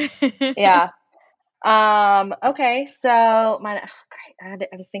 Yeah. Okay. So great. I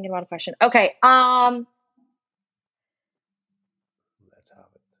was thinking about a question. Okay.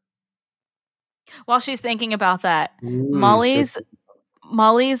 While she's thinking about that, Molly's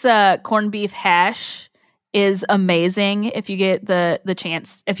corned beef hash is amazing if you get the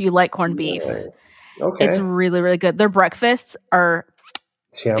chance, if you like corned beef. Okay. It's really, really good. Their breakfasts are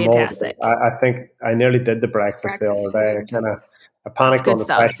fantastic. I think I nearly did the breakfast the other day. I panicked on the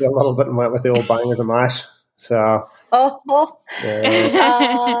pressure a little bit and went with the old bangers and mash. So couldn't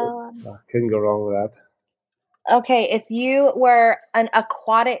go wrong with that. Okay, if you were an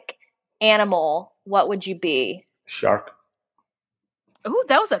aquatic animal, what would you be? Shark. Ooh,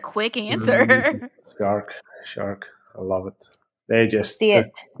 that was a quick answer. Shark. I love it. They're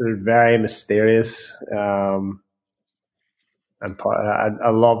very mysterious. And I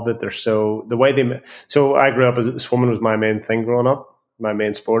love that they're so I grew up as swimming was my main thing growing up, my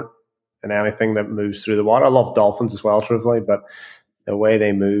main sport, and anything that moves through the water. I love dolphins as well, truthfully, but the way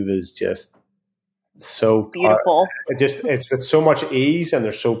they move is just so beautiful. It's with so much ease, and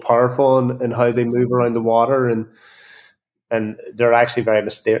they're so powerful in how they move around the water, and they're actually very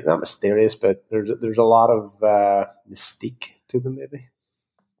not mysterious, but there's a lot of mystique to them, maybe.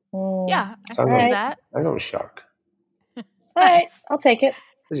 Yeah, I can see that. I go with shark. All right, I'll take it.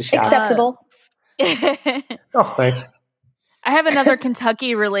 Acceptable. Oh, thanks. I have another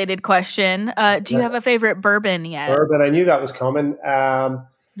Kentucky-related question. Do you have a favorite bourbon yet? Bourbon, I knew that was coming.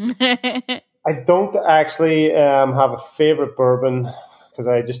 I don't actually have a favorite bourbon because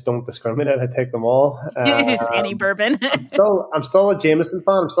I just don't discriminate. I take them all. Just any bourbon. I'm still a Jameson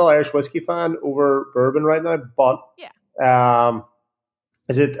fan. I'm still an Irish whiskey fan over bourbon right now. But I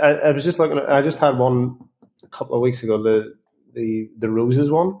was just looking. I just had one a couple of weeks ago. The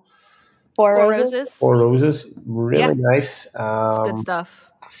Roses one. Four Roses. Really nice. It's good stuff.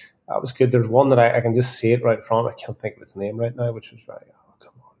 That was good. There's one that I can just see it right in front. I can't think of its name right now, which was very.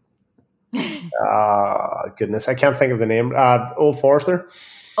 Goodness, I can't think of the name. Old Forester.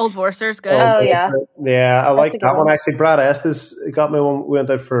 Old Forester's good. Yeah. Yeah, I like that one actually. Brad Estes got me one. We went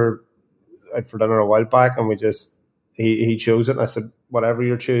out for dinner a while back, and he chose it, and I said, "Whatever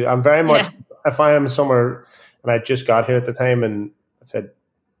you choose." I'm very much if I am somewhere, and I just got here at the time, and I said,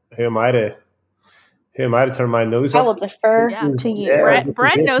 "Who am I to turn my nose up?" I will defer to you. Yeah,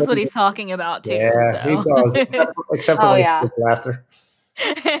 Brad knows what he's talking about too. Yeah, he does. Except for Blaster.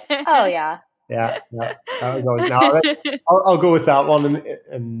 Oh yeah. Yeah. That was always, I'll go with that one.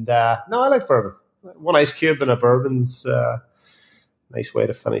 And no, I like bourbon. One ice cube and a bourbon's nice way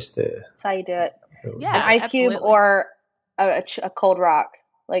to finish the. That's how you do it. Yeah, an ice cube or a cold rock.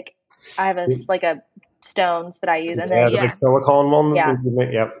 Like I have a stones that I use, and then the big silicone one. Yeah.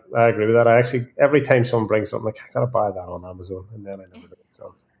 Yep, I agree with that. I actually every time someone brings something, like I gotta buy that on Amazon, and then I never do it.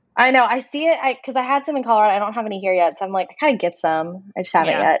 So. I know. I see it because I had some in Colorado. I don't have any here yet, so I'm like, I gotta get some. I just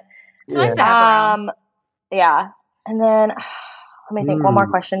haven't yet. It's nice to have around. Yeah. And then let me think. One more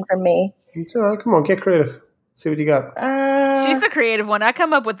question from me. It's all right. Come on, get creative. See what you got. She's the creative one. I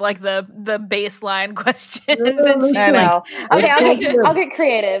come up with like the baseline questions. I know. Okay, I'll get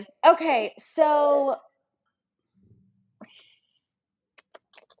creative. Okay, so.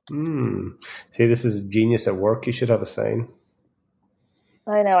 See, this is genius at work. You should have a sign.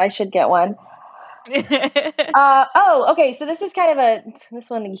 I know. I should get one. Okay. So this is kind of this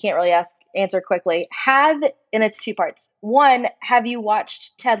one you can't really answer quickly. And it's 2 parts. One, have you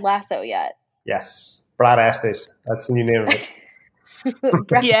watched Ted Lasso yet? Yes. Brad Estes. That's the new name of it.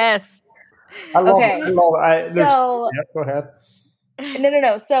 Yes. I love it. So go ahead.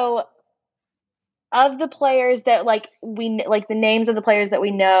 No. So of the players that the names of the players that we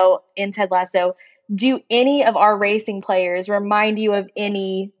know in Ted Lasso, do any of our racing players remind you of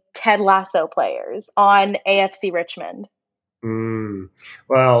any Ted Lasso players on AFC Richmond?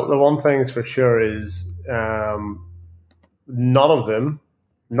 Well, the one thing is for sure is none of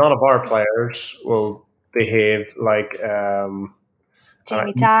our players will behave like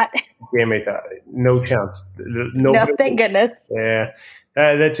Jamie Tott. Jamie Tott. No chance. No, thank goodness. Yeah,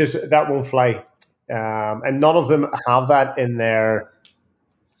 that won't fly. And none of them have that in their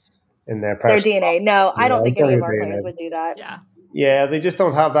DNA. No, I don't think any of our players would do that. Yeah, they just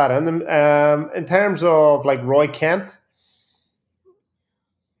don't have that in them. In terms of like Roy Kent,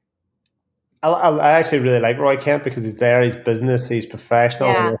 I actually really like Roy Kent because he's there, he's business, he's professional,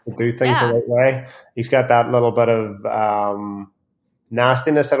 he has to do things the right way. He's got that little bit of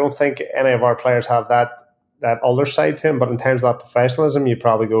nastiness. I don't think any of our players have that other side to him, but in terms of that professionalism, you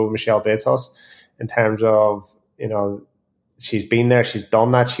probably go with Michelle Betos. In terms of, she's been there, she's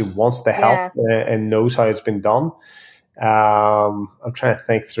done that, she wants to help and knows how it's been done. I'm trying to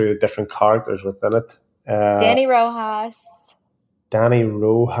think through different characters within it. Danny Rojas.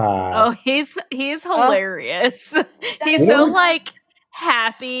 Oh, he's hilarious. He's so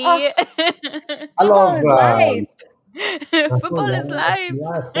happy. Football is life. Football is life.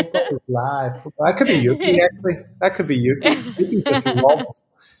 Yeah, football is life. That could be Yuki, actually. That could be Yuki.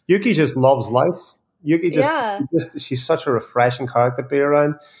 Yuki just loves life. Yuki she's such a refreshing character to be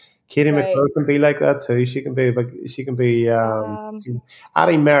around. Katie McClure can be like that too. She can be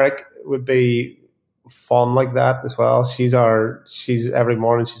Addie Merrick would be fun like that as well. She's every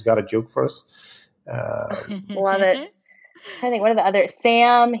morning she's got a joke for us. Love it. I think one of the other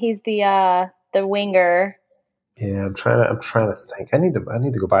Sam, he's the winger. Yeah, I'm trying to think. I need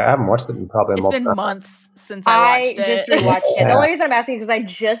to go back. I haven't watched it in probably a month. It's been months since I watched it. I just rewatched it. The only reason I'm asking is because I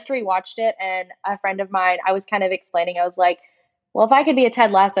just rewatched it, and a friend of mine, I was kind of explaining. I was like, well, if I could be a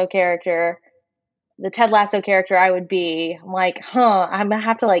Ted Lasso character, the Ted Lasso character I would be, I'm like, I'm gonna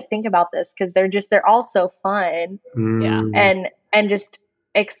have to think about this because they're all so fun, and just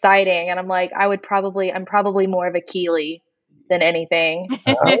exciting. And I'm like, I'm probably more of a Keely than anything.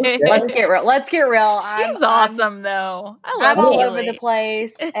 Okay. Let's get real. She's awesome though. I'm all over the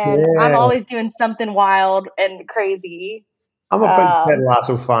place, and I'm always doing something wild and crazy. I'm a big Ted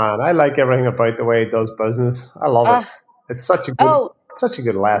Lasso fan. I like everything about the way he does business. I love it. It's such a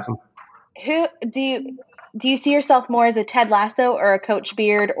good lesson. Who do you see yourself more as a Ted Lasso or a Coach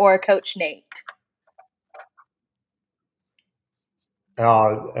Beard or a Coach Nate? We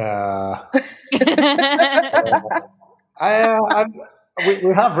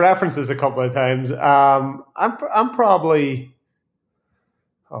have references a couple of times. I'm probably.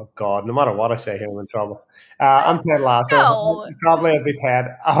 Oh God! No matter what I say here, I'm in trouble. I'm Ted Lasso. No. Probably a big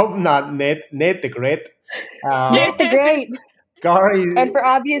Ted. I hope not Nate the Great. Nate the Great. Gary. And for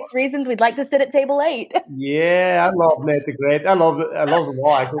obvious reasons, we'd like to sit at table 8. Yeah, I love Nate the Great. I love them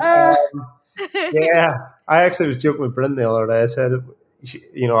all. Actually. I actually was joking with Bryn the other day. I said,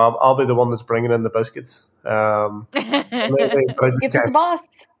 I'll be the one that's bringing in the biscuits. Biscuits for the boss.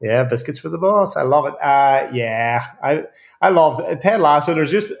 Yeah, biscuits for the boss. I love it. I love Ted Lasso. There's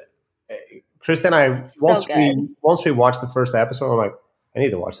just Krista and I once we watched the first episode, I'm like, I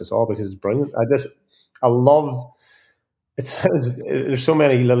need to watch this all because it's brilliant. I love it. There's so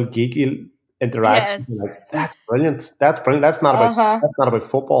many little geeky interactions. Yes. Like that's brilliant. That's brilliant. That's not about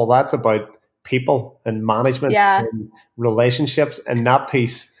football. That's about people and management and relationships and that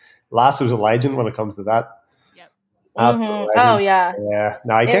piece. Lasso's a legend when it comes to that. Yep. Mm-hmm. Oh yeah. Yeah.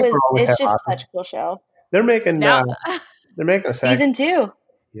 No, I can't. It's just such a cool show. They're making a season 2.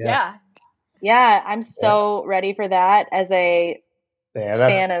 Yes. Yeah. I'm so ready for that as a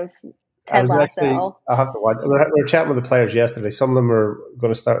fan of Ted Lasso. I'll have to watch. We were chatting with the players yesterday. Some of them are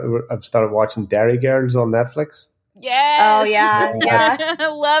going to have started watching Dairy Girls on Netflix. Yes. Oh yeah. I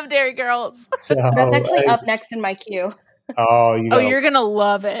love Dairy Girls. So, that's actually up next in my queue. You're gonna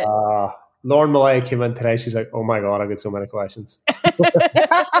love it. Lauren Malay came in today. She's like, "Oh my God, I get so many questions."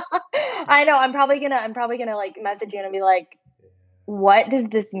 I know. I'm probably gonna message you and be like, "What does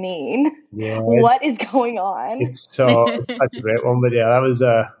this mean? Yeah, what is going on?" It's such a great one. But yeah, that was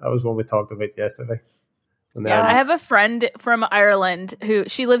one we talked about yesterday. Yeah, I have a friend from Ireland who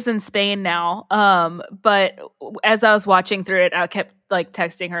she lives in Spain now. But as I was watching through it, I kept like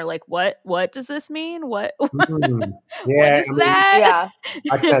texting her, like, "What does this mean? What? Yeah, what is that?" Yeah,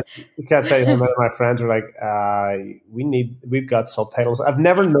 I can't tell you how many of my friends are like, we've got subtitles. I've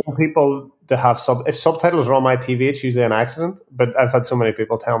never known people to have if subtitles are on my TV, it's usually an accident. But I've had so many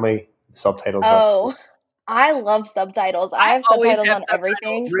people tell me subtitles. Oh, I love subtitles. I have subtitles on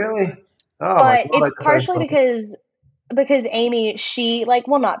everything. Really? Oh, but it's partially because Amy, she like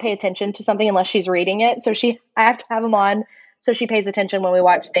will not pay attention to something unless she's reading it. So I have to have them on so she pays attention when we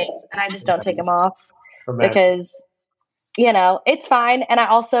watch things, and I just don't take them off because it's fine. And I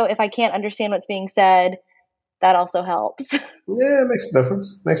also, if I can't understand what's being said, that also helps. Yeah, it makes a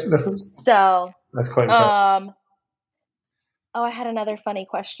difference. So that's quite important. Oh, I had another funny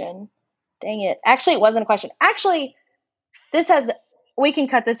question. Dang it. Actually, it wasn't a question. Actually, we can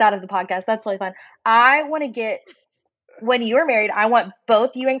cut this out of the podcast. That's really fun. I want to get, when you were married, I want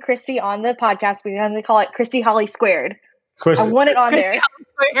both you and Christy on the podcast. We're going to call it Christy Holly Squared. I want it on there.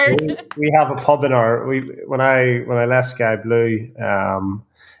 We have a pub when I left Sky Blue,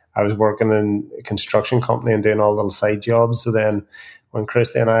 I was working in a construction company and doing all little side jobs. So then when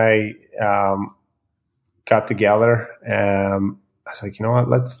Christy and I got together, I was like, you know what,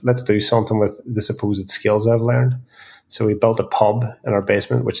 let's do something with the supposed skills I've learned. So we built a pub in our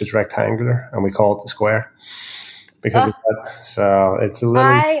basement, which is rectangular, and we call it the Square because of that. So it's a little.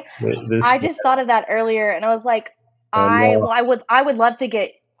 I just thought of that earlier, and I was like, I would love to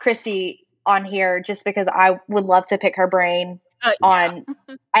get Christy on here just because I would love to pick her brain on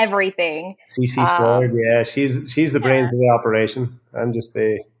everything. CC Squared, yeah, she's the brains of the operation. I'm just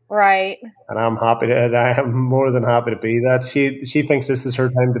the. Right. And I am more than happy to be that. She thinks this is her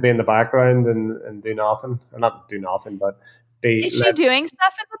time to be in the background and do nothing. Or not do nothing, but be. Is she doing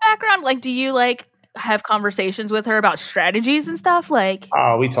stuff in the background? Like, do you like have conversations with her about strategies and stuff? Like,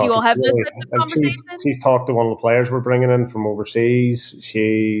 we talk. Do you all have those types of conversations? She's talked to one of the players we're bringing in from overseas.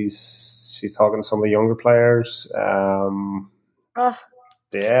 She's talking to some of the younger players.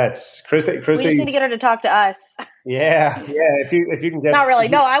 Yeah, it's Christy. We just need to get her to talk to us. Yeah. If you can get. Not really.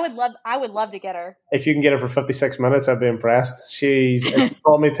 No, I would love to get her. If you can get her for 56 minutes, I'd be impressed. She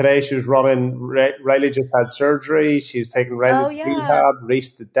called me today. She was running. Riley just had surgery. She was taking Riley to rehab.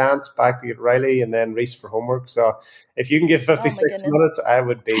 Reese to dance, back to get Riley, and then Reese for homework. So if you can get 56 minutes, I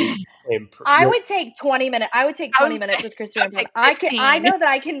would be impressed. I would take 20 minutes. I would take 20 minutes with Christy. I know that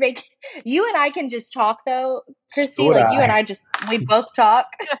I can make. You and I can just talk though, Christy. You and I we both talk.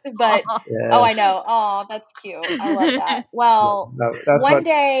 But I know. Oh, that's cute. I love that. Well, one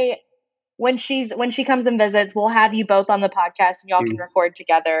day when she comes and visits, we'll have you both on the podcast and y'all can record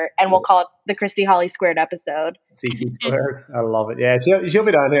together, and we'll call it the Christy Holly Squared episode. CC Squared. I love it. Yeah, she'll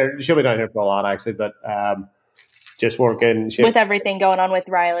be down here. She'll be down here for a lot actually, but just working with everything going on with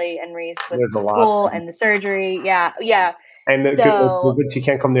Riley and Reese with the school and the surgery. Yeah. And but she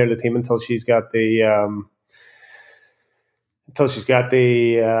can't come near the team until she's got the. Vaccine.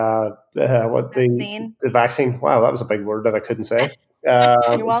 The vaccine. Wow, that was a big word that I couldn't say.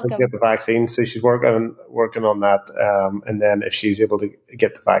 You're welcome. Get the vaccine, so she's working on that. And then if she's able to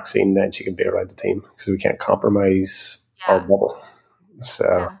get the vaccine, then she can be around the team because we can't compromise our bubble.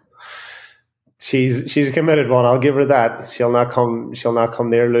 So she's a committed one. I'll give her that. She'll not come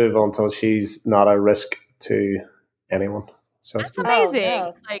near Louisville until she's not a risk to anyone. So that's amazing.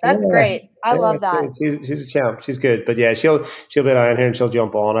 Oh, no. That's great. I love that. She's a champ. She's good. But yeah, she'll be down here and she'll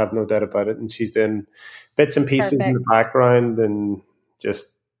jump on. I have no doubt about it. And she's doing bits and pieces in the background, and just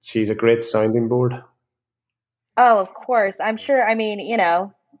she's a great sounding board. Oh, of course. I'm sure. I mean,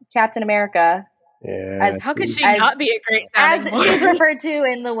 Captain America. Yeah. How could she not be a great sounding board? As she's referred to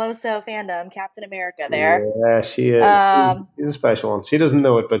in the WOSO fandom, Captain America there. Yeah, she is. She's a special one. She doesn't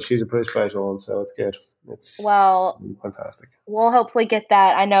know it, but she's a pretty special one, so it's good. It's fantastic. We'll hopefully get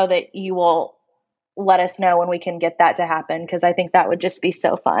that. I know that you will let us know when we can get that to happen, because I think that would just be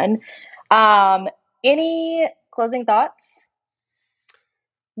so fun. Any closing thoughts?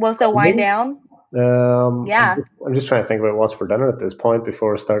 WOSO wind down? I'm just trying to think about what's for dinner at this point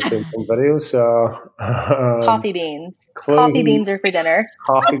before I start doing some videos. So coffee beans. Coffee beans are for dinner.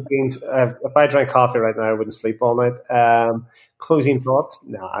 Coffee beans. If I drank coffee right now, I wouldn't sleep all night. Closing thoughts.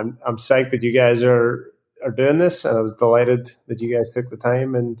 No, I'm psyched that you guys are doing this, and I was delighted that you guys took the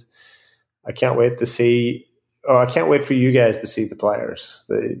time, and I can't wait to see. I can't wait for you guys to see the players.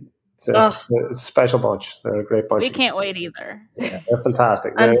 It's a special bunch. They're a great bunch. We can't wait either. Yeah, they're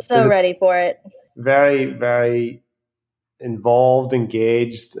fantastic. I'm so ready for it. Very, very involved,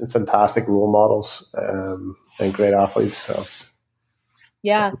 engaged, and fantastic role models, and great athletes. So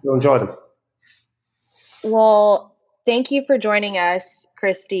yeah, you'll enjoy them. Well, thank you for joining us,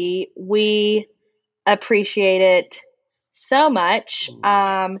 Christy. We appreciate it so much.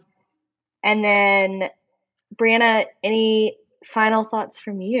 And then, Brianna, any final thoughts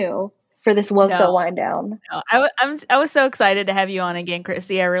from you for this WOSO wind down? No. I was so excited to have you on again,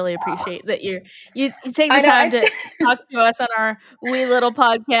 Christy. I really appreciate that you take the time to talk to us on our wee little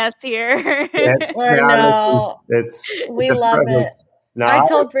podcast here. We love it. No, I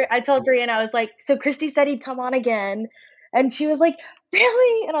told Brianna, I was like, so Christy said he'd come on again. And she was like,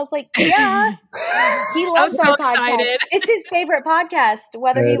 really? And I was like, yeah. He loves our podcast. It's his favorite podcast,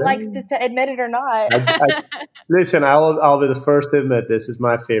 whether he likes to admit it or not. Listen, I'll be the first to admit this is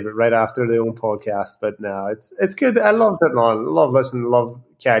my favorite, right after the own podcast. But no, it's good. I love sitting on. I love listening. Love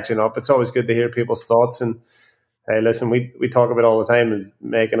catching up. It's always good to hear people's thoughts. And hey, listen, we talk about it all the time and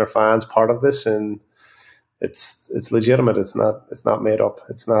making our fans part of this, and it's legitimate. It's not made up.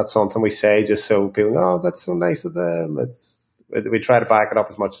 It's not something we say just so people go, oh, that's so nice of them. We try to back it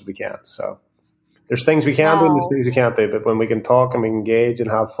up as much as we can. So there's things we can do and there's things we can't do. But when we can talk and we engage and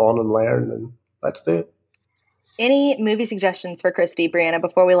have fun and learn, then let's do it. Any movie suggestions for Christy, Brianna,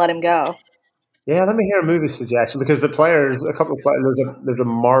 before we let him go? Yeah, let me hear a movie suggestion, because a couple of players, there's a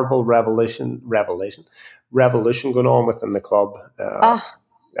Marvel revolution going on within the club.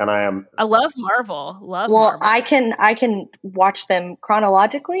 And I love Marvel. Marvel. I can watch them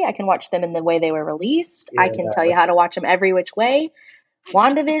chronologically. I can watch them in the way they were released. Yeah, I can tell you how to watch them every which way.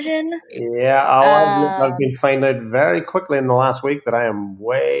 WandaVision. Yeah, I've been finding out very quickly in the last week that I am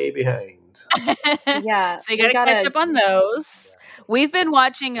way behind. Yeah, so you gotta catch up on those. We've been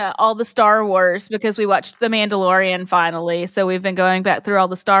watching all the Star Wars because we watched The Mandalorian finally. So we've been going back through all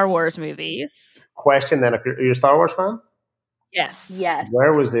the Star Wars movies. Question then, if you're a Star Wars fan? Yes.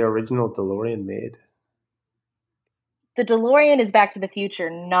 Where was the original DeLorean made? The DeLorean is Back to the Future,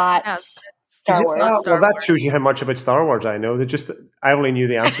 not Star Wars. Well, that shows you how much about Star Wars I know. I only knew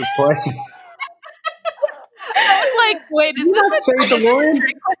the answer to the question. I was like, wait, is this say DeLorean?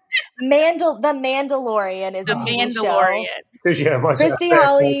 The Mandalorian is the Mandalorian. Christy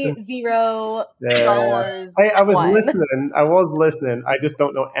Holly 0, Star Wars. I was listening. I just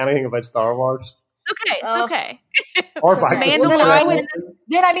don't know anything about Star Wars. Okay, it's okay. Or Mandalorian.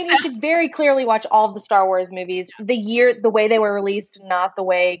 You should very clearly watch all of the Star Wars movies. The way they were released, not the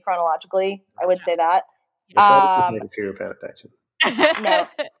way chronologically. I would say that. If you're paying attention. No,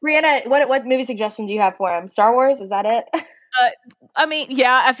 Brianna, what movie suggestion do you have for him? Star Wars? Is that it?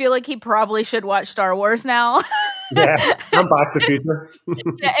 I feel like he probably should watch Star Wars now. Yeah, and Back to the Future.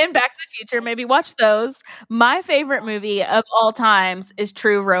 Yeah, and Back to the Future. Maybe watch those. My favorite movie of all times is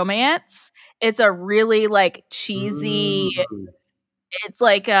True Romance. It's a really cheesy. It's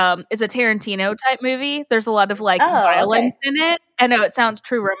it's a Tarantino type movie. There's a lot of violence in it. I know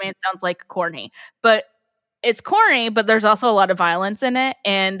True Romance sounds like corny, but it's corny. But there's also a lot of violence in it.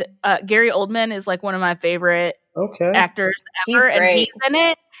 And Gary Oldman is one of my favorite actors ever, and he's in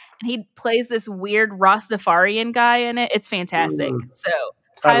it. And he plays this weird Rastafarian guy in it. It's fantastic. So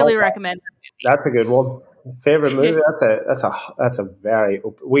highly recommend that movie. That's a good one. Favorite movie? That's a very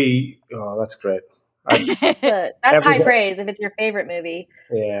that's great. That's high praise if it's your favorite movie.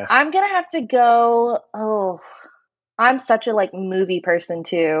 Yeah. I'm gonna have to go. I'm such a movie person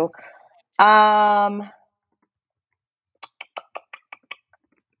too. I'm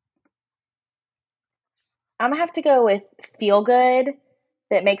gonna have to go with Feel Good.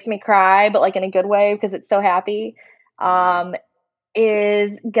 That makes me cry, but in a good way because it's so happy.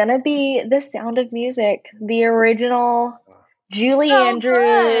 Is gonna be The Sound of Music, the original. Julie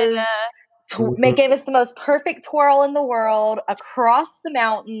Andrews gave us the most perfect twirl in the world across the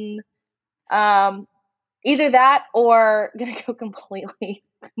mountain. Either that or gonna go completely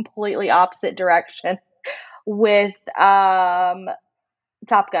opposite direction with Top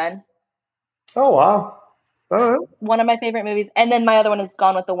Gun. Oh wow. One of my favorite movies. And then my other one is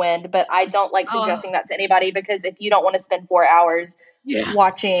Gone with the Wind, but I don't like suggesting that to anybody because if you don't want to spend 4 hours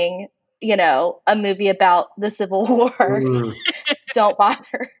watching, a movie about the Civil War, don't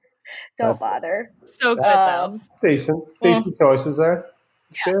bother. Don't bother. So good though. Decent choices there.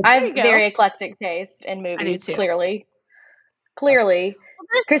 Yeah. I have very eclectic taste in movies, clearly.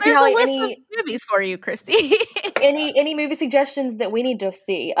 Christy Holly, any movies for you, Christy? any movie suggestions that we need to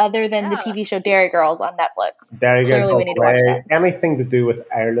see other than the TV show Derry Girls on Netflix? Clearly, we need to watch that. Anything to do with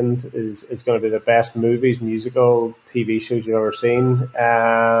Ireland is going to be the best movies, musical, TV shows you've ever seen.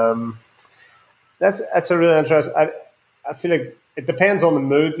 That's a really interesting. I feel like it depends on the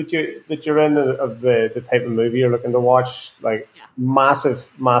mood that you're in of the type of movie you're looking to watch. Massive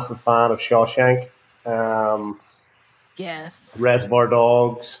fan of Shawshank. Yes. Reservoir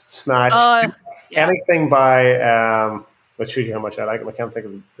Dogs, Snatch. anything by that shows you how much I like him. I can't think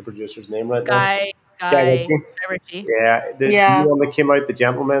of the producer's name right now. Guy Ritchie. Yeah, the new one that came out, The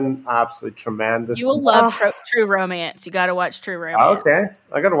Gentleman, absolutely tremendous. You will love True Romance. You got to watch True Romance. Okay,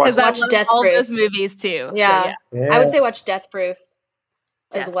 I got to watch. Because I love all those movies too. Yeah. So, I would say watch Death Proof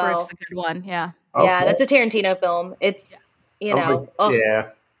as well. Death Proof's a good one. Yeah. Okay. Yeah, that's a Tarantino film. It's yeah,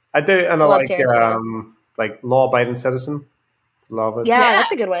 I do, and I like Law Abiding Citizen. Love it. Yeah,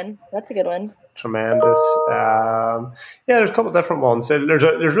 that's a good one. Tremendous. There's a couple different ones. So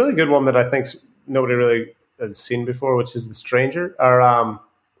there's really good one that I think nobody really has seen before, which is The Stranger, or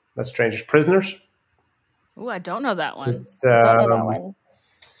not Strangers, Prisoners. Oh, I don't know that one. I don't know that one.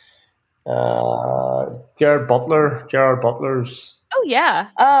 Gerard Butler's. Oh yeah.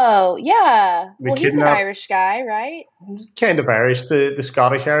 Well, he's an Irish guy, right? Kind of Irish, the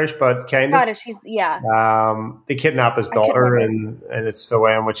Scottish Irish, but kind of Scottish. They kidnap his daughter, and it's the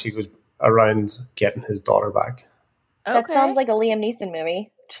way in which he goes around getting his daughter back. That sounds like a Liam Neeson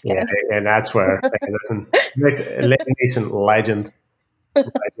movie. Just kidding. Yeah, and that's where Liam Neeson legend.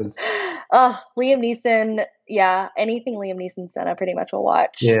 Oh, Liam Neeson. Yeah, anything Liam Neeson's done, I pretty much will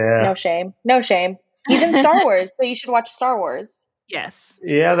watch. Yeah, no shame. He's in Star Wars, so you should watch Star Wars. Yes.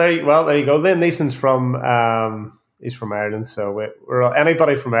 Yeah, there you go. Liam Neeson's from he's from Ireland, so we're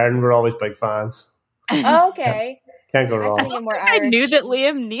anybody from Ireland, we're always big fans. Okay. Can't go wrong. I knew that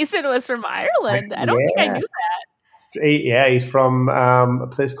Liam Neeson was from Ireland. I don't think I knew that. He's from a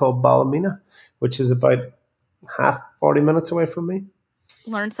place called Ballymena, which is about 40 minutes away from me.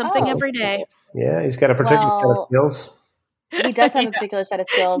 Learn something every day. Yeah, he's got a particular set of skills. He does have a particular set of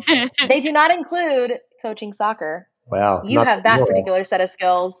skills. They do not include coaching soccer. Well, you have that particular set of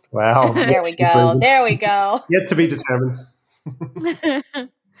skills. Well, there we go. Yet to be determined.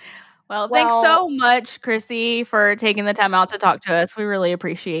 Well, thanks so much, Chrissy, for taking the time out to talk to us. We really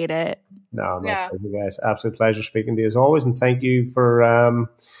appreciate it. No, pleasure, guys. Absolute pleasure speaking to you as always, and thank you for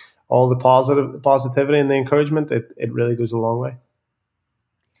all the positivity and the encouragement. It really goes a long way.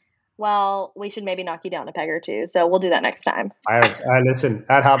 Well, we should maybe knock you down a peg or two, so we'll do that next time. I listen.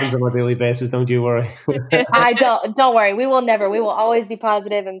 That happens on a daily basis. Don't you worry. Don't worry. We will always be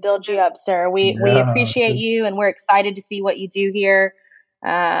positive and build you up, sir. We appreciate you, and we're excited to see what you do here.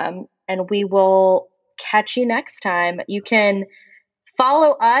 And we will catch you next time. You can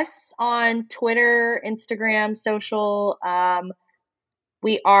follow us on Twitter, Instagram, social.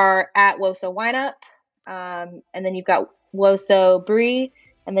 We are at Woso Wineup, and then you've got Woso Brie.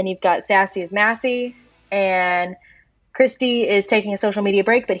 And then you've got Sassy as Massey, and Christy is taking a social media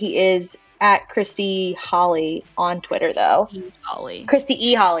break, but he is at Christy Holly on Twitter, though. Christy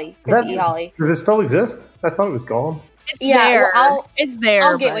E. Holly. Does it still exist? I thought it was gone. It's there. It's there.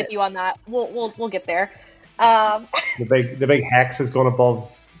 I'll get with you on that. We'll get there. The big hex has gone above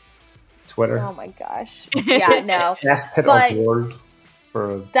Twitter. Oh my gosh. Yeah, no. Best pit of the world.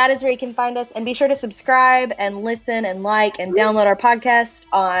 That is where you can find us, and be sure to subscribe and listen and like and download our podcast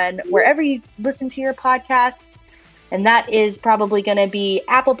on wherever you listen to your podcasts, and that is probably going to be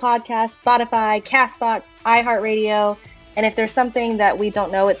Apple Podcasts, Spotify, CastBox, iHeartRadio, and if there's something that we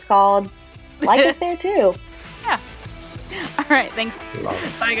don't know it's called, like us there too. Yeah. All right, thanks.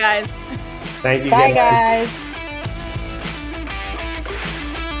 Bye guys. Thank you. Bye guys.